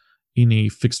not in a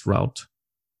fixed route.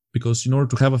 Because in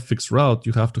order to have a fixed route,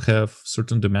 you have to have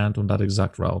certain demand on that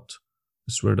exact route.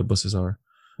 Is where the buses are.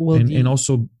 Well, and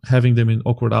also having them in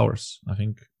awkward hours. I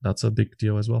think that's a big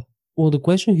deal as well. Well, the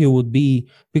question here would be,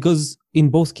 because in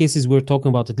both cases we're talking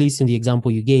about, at least in the example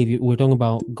you gave, we're talking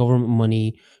about government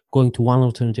money going to one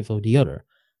alternative or the other.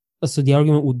 So the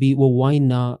argument would be, well, why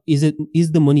not? Is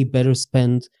the money better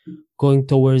spent going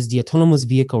towards the autonomous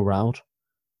vehicle route,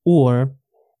 or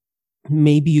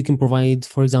maybe you can provide,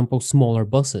 for example, smaller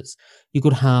buses? You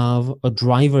could have a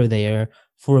driver there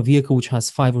for a vehicle which has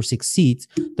 5 or 6 seats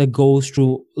that goes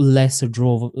through lesser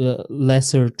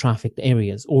trafficked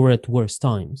areas or at worse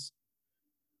times,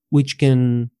 which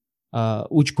could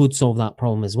solve that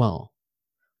problem as well.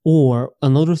 Or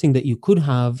another thing that you could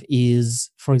have is,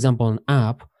 for example, an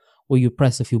app where you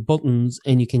press a few buttons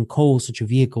and you can call such a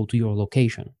vehicle to your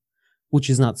location, which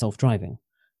is not self-driving.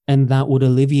 And that would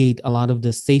alleviate a lot of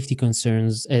the safety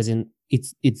concerns, as in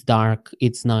it's dark,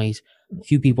 it's night,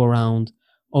 few people around.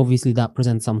 Obviously, that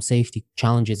presents some safety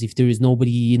challenges if there is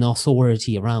nobody in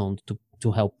authority around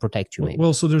to help protect you. Maybe.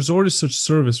 Well, so there's already such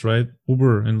service, right?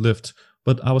 Uber and Lyft.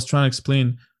 But I was trying to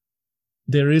explain,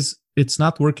 it's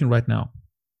not working right now.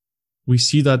 We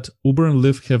see that Uber and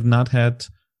Lyft have not had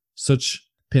such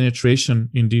penetration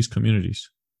in these communities.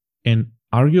 And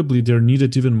arguably, they're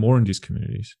needed even more in these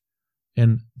communities.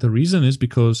 And the reason is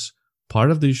because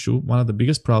part of the issue, one of the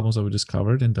biggest problems that we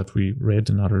discovered and that we read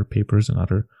in other papers and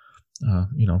other,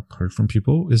 heard from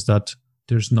people, is that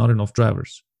there's not enough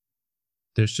drivers.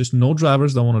 There's just no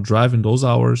drivers that want to drive in those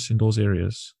hours in those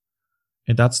areas.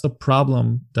 And that's the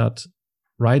problem that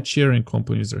ride-sharing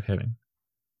companies are having.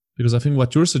 Because I think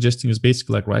what you're suggesting is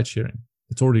basically like ride-sharing.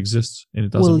 It already exists and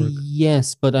it doesn't work.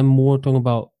 Yes, but I'm more talking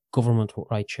about government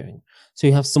ride-sharing. So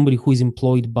you have somebody who is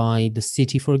employed by the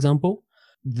city, for example.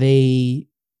 They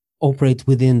operate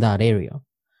within that area.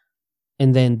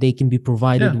 And then they can be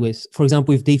provided with, for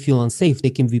example, if they feel unsafe,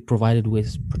 they can be provided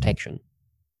with protection.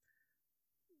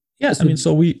 Yes, I mean,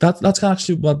 so that's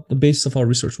actually what the basis of our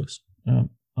research was.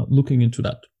 Looking into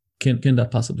that. Can that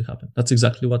possibly happen? That's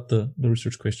exactly what the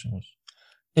research question was.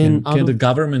 And can the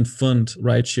government fund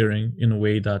ride sharing in a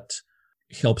way that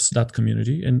helps that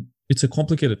community? And it's a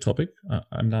complicated topic.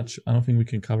 I don't think we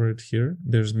can cover it here.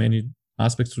 There's many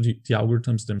aspects to the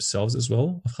algorithms themselves as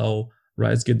well, of how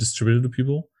rides get distributed to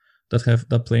people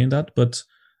that play in that. But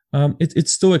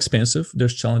it's still expensive.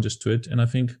 There's challenges to it. And I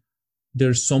think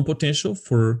there's some potential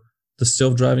for the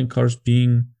self-driving cars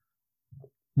being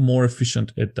more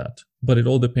efficient at that. But it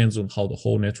all depends on how the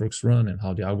whole networks run and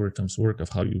how the algorithms work, of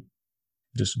how you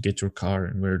just get your car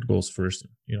and where it goes first.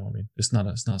 You know what I mean? It's not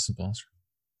a simple answer.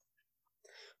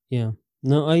 Yeah.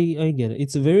 No, I get it.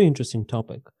 It's a very interesting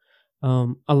topic.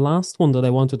 A last one that I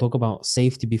want to talk about,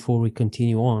 safety, before we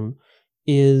continue on,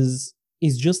 is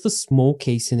is just a small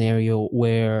case scenario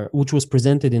which was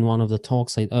presented in one of the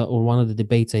talks or one of the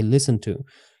debates I listened to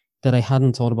that I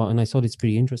hadn't thought about, and I thought it's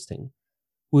pretty interesting,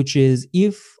 which is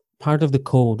if part of the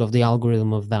code of the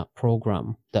algorithm of that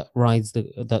program that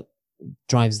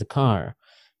drives the car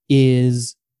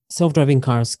is self-driving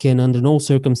cars can under no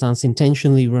circumstance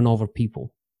intentionally run over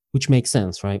people, which makes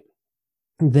sense, right?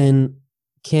 Then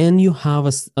can you have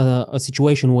a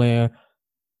situation where,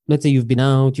 let's say you've been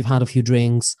out, you've had a few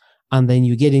drinks, and then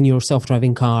you get in your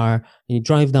self-driving car and you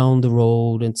drive down the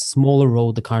road, and it's a smaller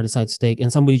road the car decides to take,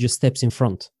 and somebody just steps in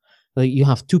front. Like you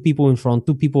have two people in front,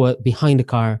 two people behind the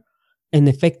car, and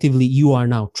effectively you are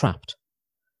now trapped.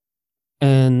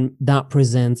 And that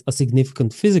presents a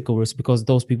significant physical risk because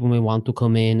those people may want to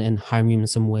come in and harm you in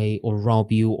some way or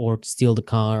rob you or steal the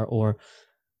car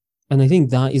and I think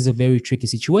that is a very tricky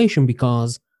situation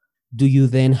because do you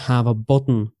then have a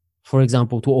button, for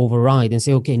example, to override and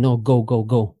say, okay, no,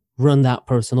 go, run that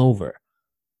person over?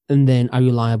 And then are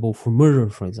you liable for murder,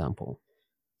 for example?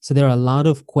 So there are a lot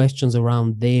of questions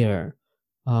around there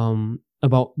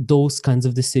about those kinds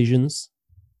of decisions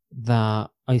that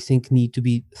I think need to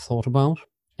be thought about,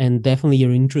 and definitely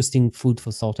are interesting food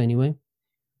for thought anyway.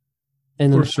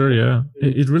 And for sure, yeah.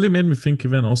 It really made me think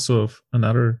even also of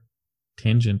another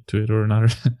tangent to it or another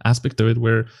aspect of it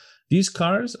where these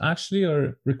cars actually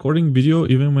are recording video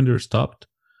even when they're stopped.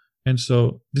 And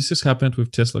so this has happened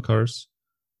with Tesla cars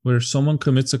where someone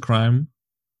commits a crime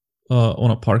on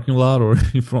a parking lot or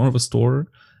in front of a store,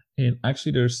 and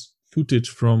actually there's footage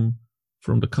from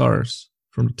the cars,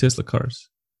 from the Tesla cars,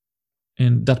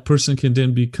 and that person can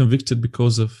then be convicted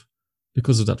because of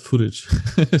that footage.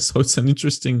 So it's an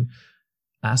interesting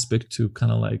aspect to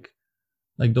kind of like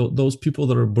those people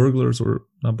that are burglars, or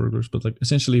not burglars, but like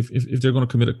essentially if they're going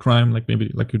to commit a crime, like maybe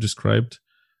like you described,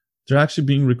 they're actually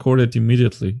being recorded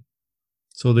immediately.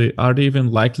 So are they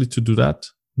even likely to do that,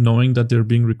 knowing that they're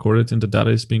being recorded and the data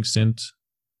is being sent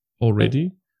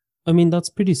already? I mean, that's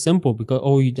pretty simple because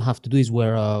all you have to do is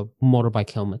wear a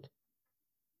motorbike helmet,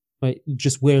 right?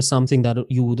 Just wear something that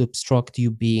you would obstruct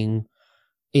you being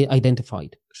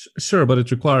identified. Sure, but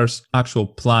it requires actual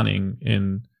planning,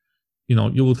 and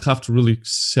you would have to really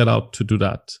set out to do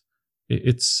that.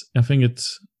 I think it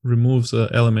removes the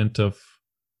element of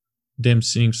them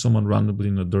seeing someone randomly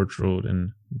in a dirt road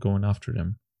and going after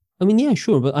them. I mean, yeah,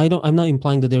 sure, but I'm not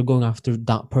implying that they're going after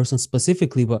that person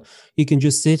specifically, but you can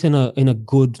just sit in a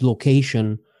good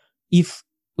location. If,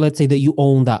 let's say that you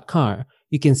own that car,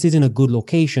 you can sit in a good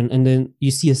location and then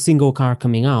you see a single car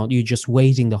coming out, you're just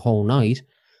waiting the whole night,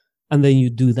 and then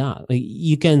you do that. Like,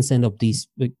 you can send up these,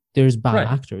 like, there's bad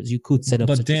actors. You could set up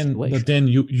but then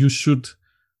you should,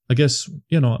 I guess,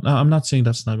 I'm not saying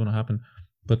that's not going to happen,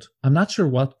 but I'm not sure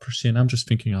what percent, I'm just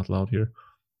thinking out loud here,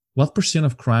 what percent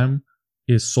of crime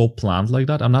is so planned like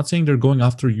that. I'm not saying they're going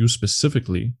after you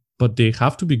specifically, but they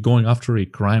have to be going after a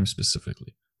crime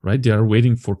specifically, right? They are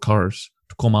waiting for cars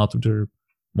to come out with their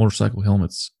motorcycle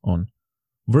helmets on,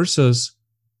 versus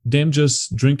them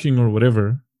just drinking or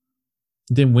whatever.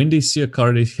 Then when they see a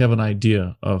car, they have an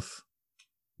idea of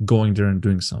going there and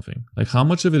doing something. Like, how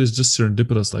much of it is just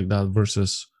serendipitous like that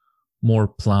versus more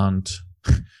planned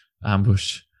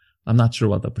ambush? I'm not sure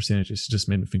what that percentage is. It just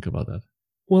made me think about that.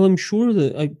 Well, I'm sure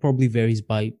that it probably varies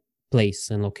by place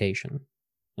and location.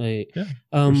 For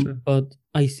sure. But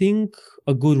I think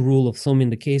a good rule of thumb in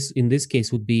this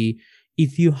case would be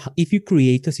if you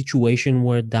create a situation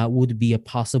where that would be a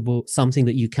possible something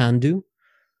that you can do,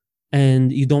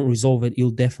 and you don't resolve it,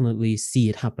 you'll definitely see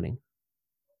it happening.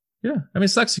 Yeah, I mean,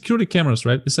 it's like security cameras,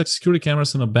 right? It's like security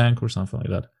cameras in a bank or something like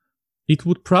that. It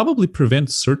would probably prevent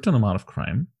a certain amount of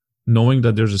crime, knowing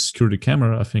that there's a security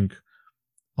camera. I think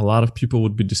a lot of people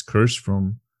would be discouraged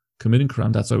from committing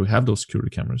crime. That's why we have those security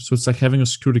cameras. So it's like having a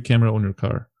security camera on your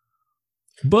car.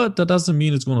 But that doesn't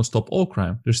mean it's going to stop all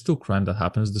crime. There's still crime that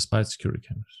happens despite security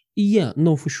cameras. Yeah,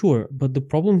 no, for sure. But the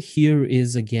problem here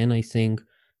is, again, I think,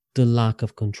 the lack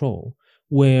of control,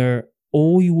 where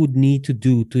all you would need to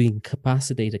do to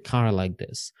incapacitate a car like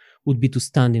this would be to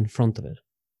stand in front of it.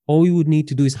 All you would need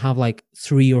to do is have like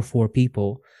 3 or 4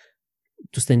 people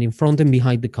to stand in front and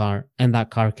behind the car, and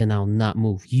that car can now not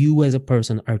move. You as a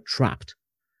person are trapped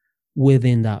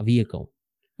within that vehicle,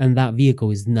 and that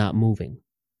vehicle is not moving.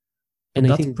 And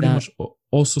that's pretty much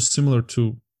also similar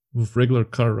to with regular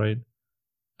car, right?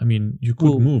 I mean, you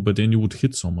could move, but then you would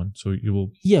hit someone, so you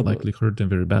will likely hurt them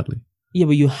very badly. Yeah,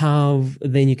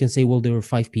 but then you can say, well, there were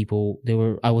 5 people.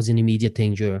 I was in immediate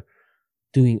danger.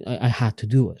 I had to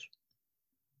do it.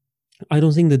 I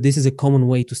don't think that this is a common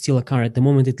way to steal a car at the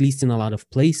moment, at least in a lot of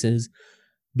places,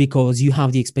 because you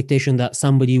have the expectation that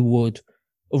somebody would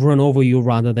run over you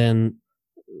rather than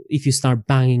if you start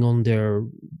banging on their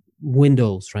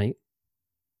windows, right?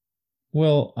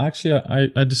 Well, actually,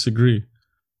 I disagree.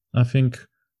 I think,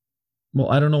 well,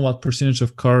 I don't know what percentage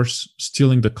of cars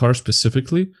stealing the car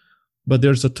specifically, but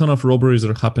there's a ton of robberies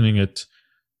that are happening at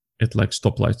like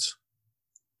stoplights.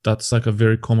 That's like a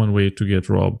very common way to get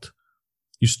robbed.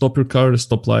 You stop your car at a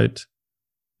stoplight,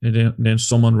 and then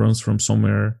someone runs from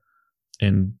somewhere,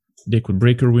 and they could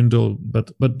break your window.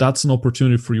 But that's an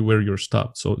opportunity for you where you're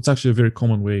stopped. So it's actually a very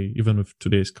common way, even with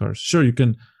today's cars. Sure, you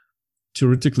can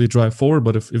theoretically drive forward,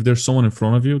 but if there's someone in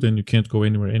front of you, then you can't go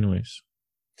anywhere anyways.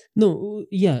 No,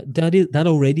 yeah, that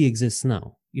already exists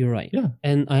now. You're right. Yeah.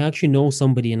 And I actually know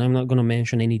somebody, and I'm not going to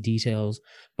mention any details,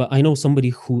 but I know somebody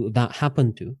who that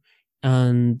happened to,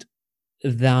 and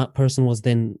that person was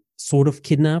then sort of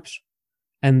kidnapped,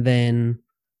 and then,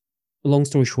 long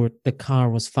story short, the car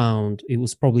was found. It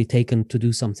was probably taken to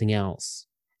do something else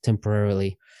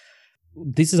temporarily.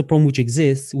 This is a problem which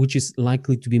exists, which is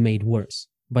likely to be made worse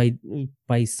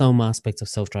by some aspects of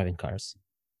self-driving cars.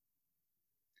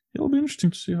 It'll be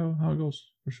interesting to see how it goes,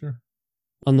 for sure.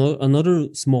 Another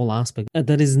small aspect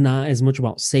that is not as much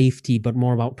about safety, but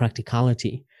more about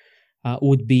practicality,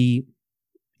 would be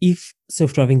if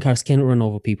self-driving cars can run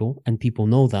over people, and people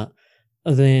know that,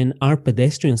 then are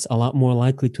pedestrians a lot more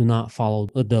likely to not follow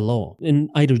the law and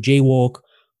either jaywalk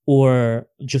or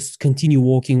just continue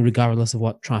walking regardless of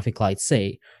what traffic lights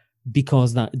say,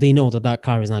 because that they know that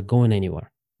car is not going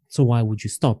anywhere. So why would you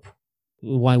stop?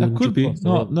 Why would That could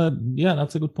be. Yeah,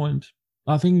 that's a good point.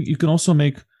 I think you can also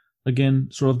make, again,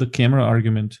 sort of the camera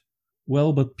argument.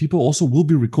 Well, but people also will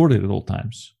be recorded at all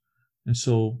times. And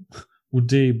so would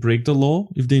they break the law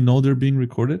if they know they're being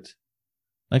recorded?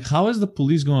 Like, how is the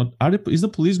police going to, is the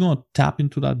police going to tap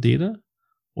into that data?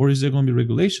 Or is there going to be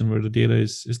regulation where the data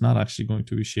is not actually going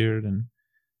to be shared? And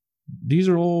these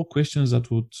are all questions that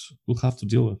we'll have to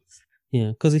deal with.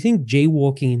 Yeah, because I think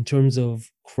jaywalking in terms of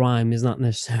crime is not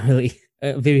necessarily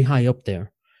very high up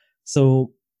there.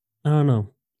 So I don't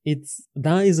know.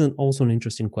 That is also an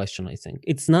interesting question. I think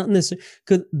it's not necessarily,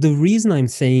 because the reason I'm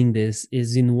saying this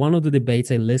is in one of the debates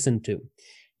I listened to,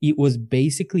 it was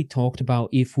basically talked about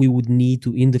if we would need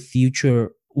to in the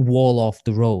future wall off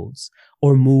the roads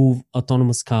or move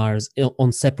autonomous cars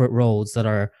on separate roads that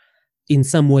are in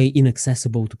some way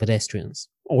inaccessible to pedestrians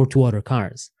or to other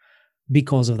cars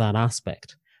because of that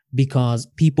aspect, because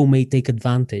people may take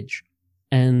advantage.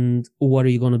 And what are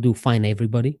you going to do? Fine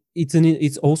everybody?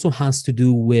 It also has to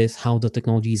do with how the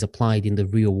technology is applied in the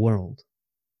real world.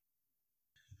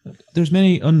 There's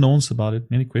many unknowns about it,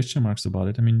 many question marks about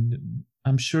it. I mean,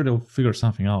 I'm sure they'll figure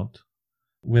something out,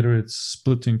 whether it's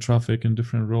splitting traffic in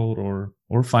different road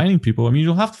or finding people. I mean, you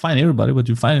don't have to find everybody, but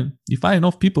you find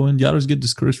enough people and the others get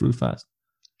discouraged really fast.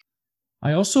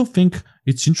 I also think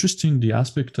it's interesting, the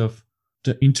aspect of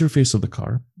the interface of the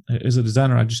car. As a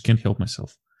designer, I just can't help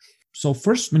myself. So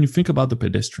first, when you think about the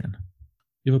pedestrian,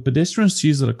 if a pedestrian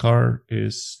sees that a car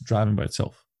is driving by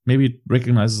itself, maybe it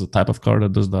recognizes a type of car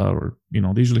that does that, or, they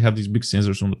usually have these big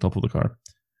sensors on the top of the car.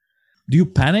 Do you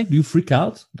panic? Do you freak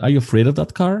out? Are you afraid of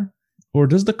that car? Or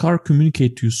does the car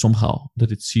communicate to you somehow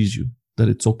that it sees you, that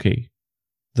it's okay,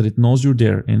 that it knows you're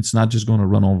there and it's not just going to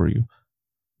run over you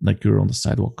like you're on the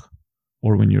sidewalk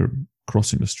or when you're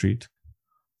crossing the street?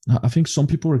 I think some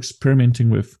people are experimenting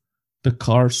with the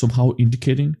car somehow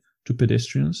indicating to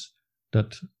pedestrians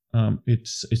that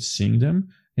it's seeing them.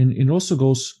 And it also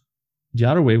goes the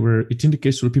other way, where it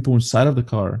indicates to the people inside of the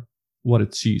car what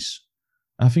it sees.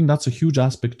 I think that's a huge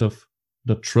aspect of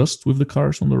the trust with the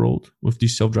cars on the road, with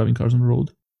these self-driving cars on the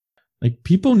road. Like,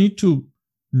 people need to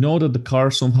know that the car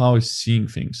somehow is seeing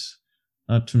things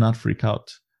to not freak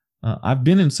out. I've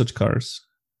been in such cars,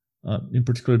 in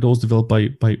particular those developed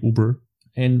by Uber,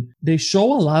 and they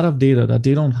show a lot of data that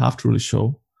they don't have to really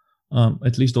show.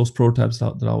 At least those prototypes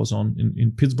that I was on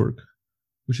in Pittsburgh,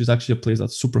 which is actually a place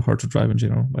that's super hard to drive in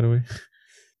general, by the way.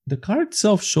 The car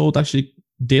itself showed actually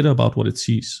data about what it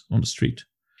sees on the street.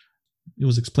 It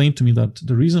was explained to me that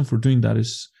the reason for doing that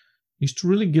is to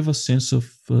really give a sense of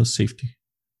safety.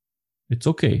 It's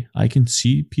okay. I can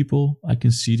see people. I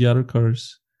can see the other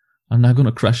cars. I'm not going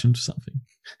to crash into something.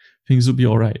 Things will be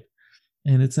all right.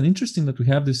 And it's interesting that we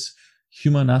have this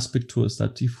human aspect to us,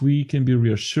 that if we can be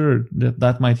reassured,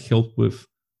 that might help with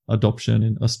adoption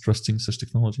and us trusting such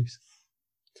technologies.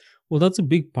 Well, that's a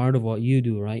big part of what you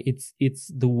do, right?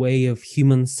 It's the way of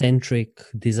human-centric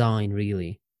design,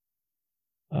 really.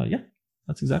 Yeah,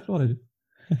 that's exactly what I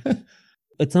do.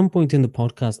 At some point in the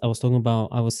podcast, I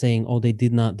was saying, they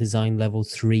did not design level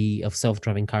 3 of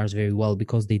self-driving cars very well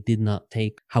because they did not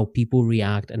take how people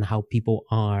react and how people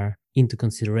are into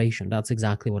consideration. That's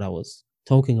exactly what I was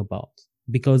talking about.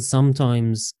 because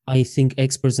sometimes I think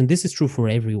experts, and this is true for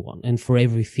everyone and for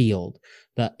every field,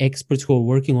 that experts who are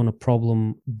working on a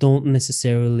problem don't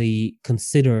necessarily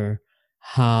consider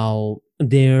how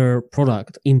their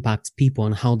product impacts people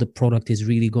and how the product is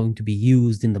really going to be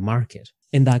used in the market.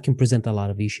 And that can present a lot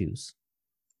of issues.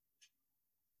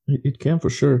 It can, for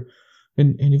sure.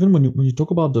 And even when you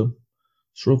talk about the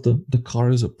sort of the car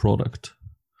as a product,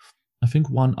 I think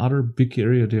one other big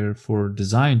area there for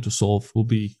design to solve will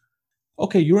be,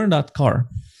 okay, you're in that car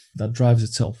that drives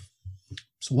itself.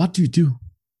 So what do you do?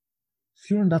 If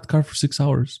you're in that car for 6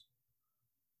 hours,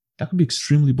 that could be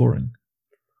extremely boring.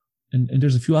 And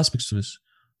there's a few aspects to this.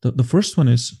 The first one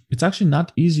is it's actually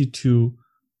not easy to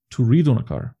read on a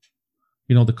car.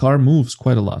 The car moves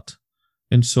quite a lot.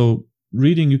 And so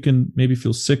reading, you can maybe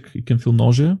feel sick, you can feel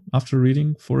nausea after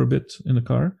reading for a bit in the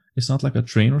car. It's not like a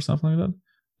train or something like that.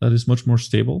 That is much more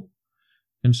stable.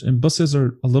 And buses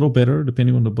are a little better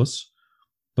depending on the bus.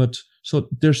 But so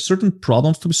there's certain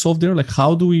problems to be solved there. Like,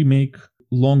 how do we make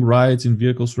long rides in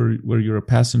vehicles where you're a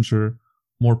passenger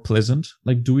more pleasant?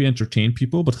 Like, do we entertain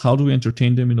people? But how do we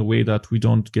entertain them in a way that we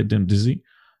don't get them dizzy?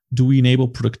 Do we enable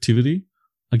productivity?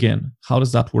 Again, how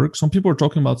does that work? Some people are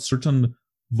talking about certain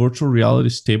virtual reality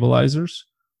stabilizers.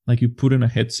 Like, you put in a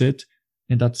headset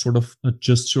and that sort of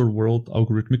adjusts your world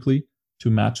algorithmically to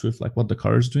match with like what the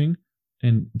car is doing.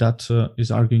 And that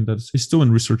is arguing that it's still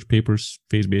in research papers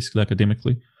phase, basically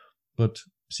academically, but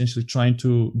essentially trying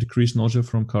to decrease nausea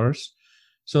from cars.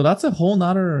 So that's a whole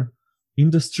nother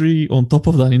industry on top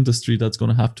of that industry that's going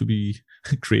to have to be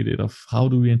created, of how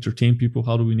do we entertain people?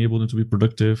 How do we enable them to be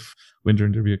productive when they're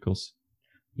in their vehicles?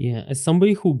 Yeah, as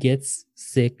somebody who gets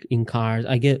sick in cars,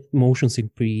 I get motion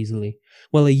sick pretty easily.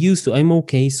 Well, I used to. I'm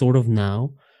okay sort of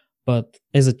now, but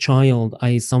as a child,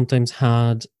 I sometimes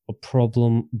had a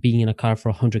problem being in a car for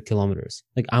 100 kilometers.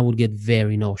 Like, I would get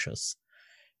very nauseous.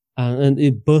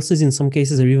 Buses in some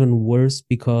cases are even worse,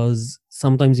 because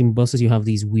sometimes in buses you have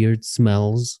these weird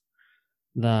smells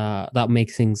that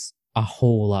make things a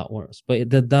whole lot worse. But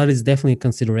that is definitely a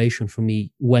consideration for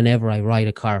me whenever I ride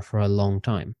a car for a long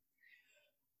time.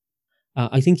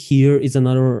 I think here is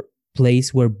another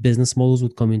place where business models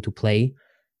would come into play,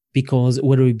 because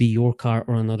whether it be your car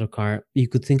or another car, you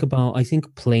could think about, I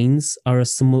think planes are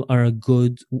a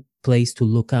good place to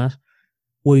look at,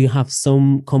 where you have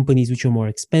some companies which are more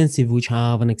expensive, which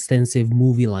have an extensive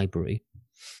movie library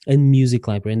and music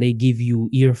library, and they give you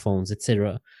earphones,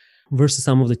 etc., versus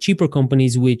some of the cheaper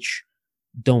companies which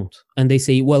don't. And they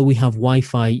say, well, we have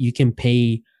Wi-Fi, you can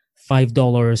pay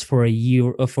 $5 for a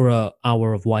year for an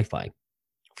hour of Wi-Fi,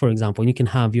 for example, and you can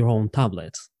have your own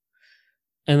tablet.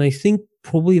 And I think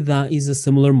probably that is a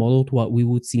similar model to what we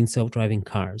would see in self-driving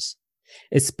cars,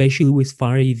 especially with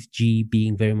 5G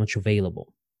being very much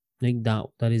available. Like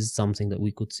that is something that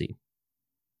we could see.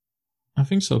 I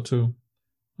think so too.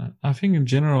 I think in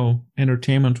general,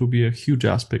 entertainment will be a huge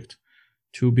aspect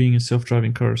to being in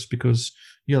self-driving cars, because,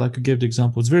 yeah, like I gave the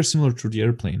example, it's very similar to the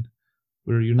airplane,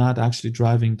 where you're not actually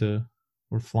driving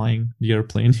or flying the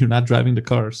airplane, you're not driving the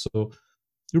car, so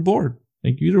you're bored.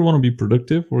 Like, you either want to be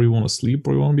productive, or you want to sleep,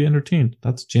 or you want to be entertained.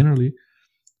 That's generally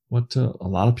what a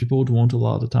lot of people would want a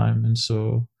lot of the time, and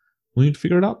so we need to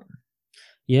figure it out.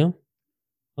 Yeah.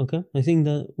 Okay, I think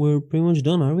that we're pretty much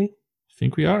done, are we? I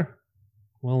think we are.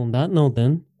 Well, on that note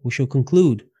then, we shall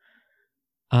conclude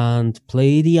and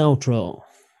play the outro.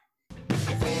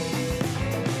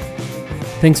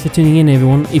 Thanks for tuning in,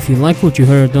 everyone. If you like what you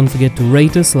heard, don't forget to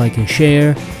rate us, like and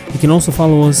share. You can also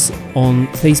follow us on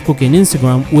Facebook and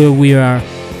Instagram, where we are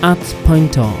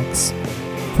 @PineTalks.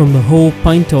 From the whole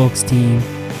Pine Talks team,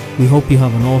 we hope you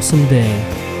have an awesome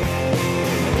day.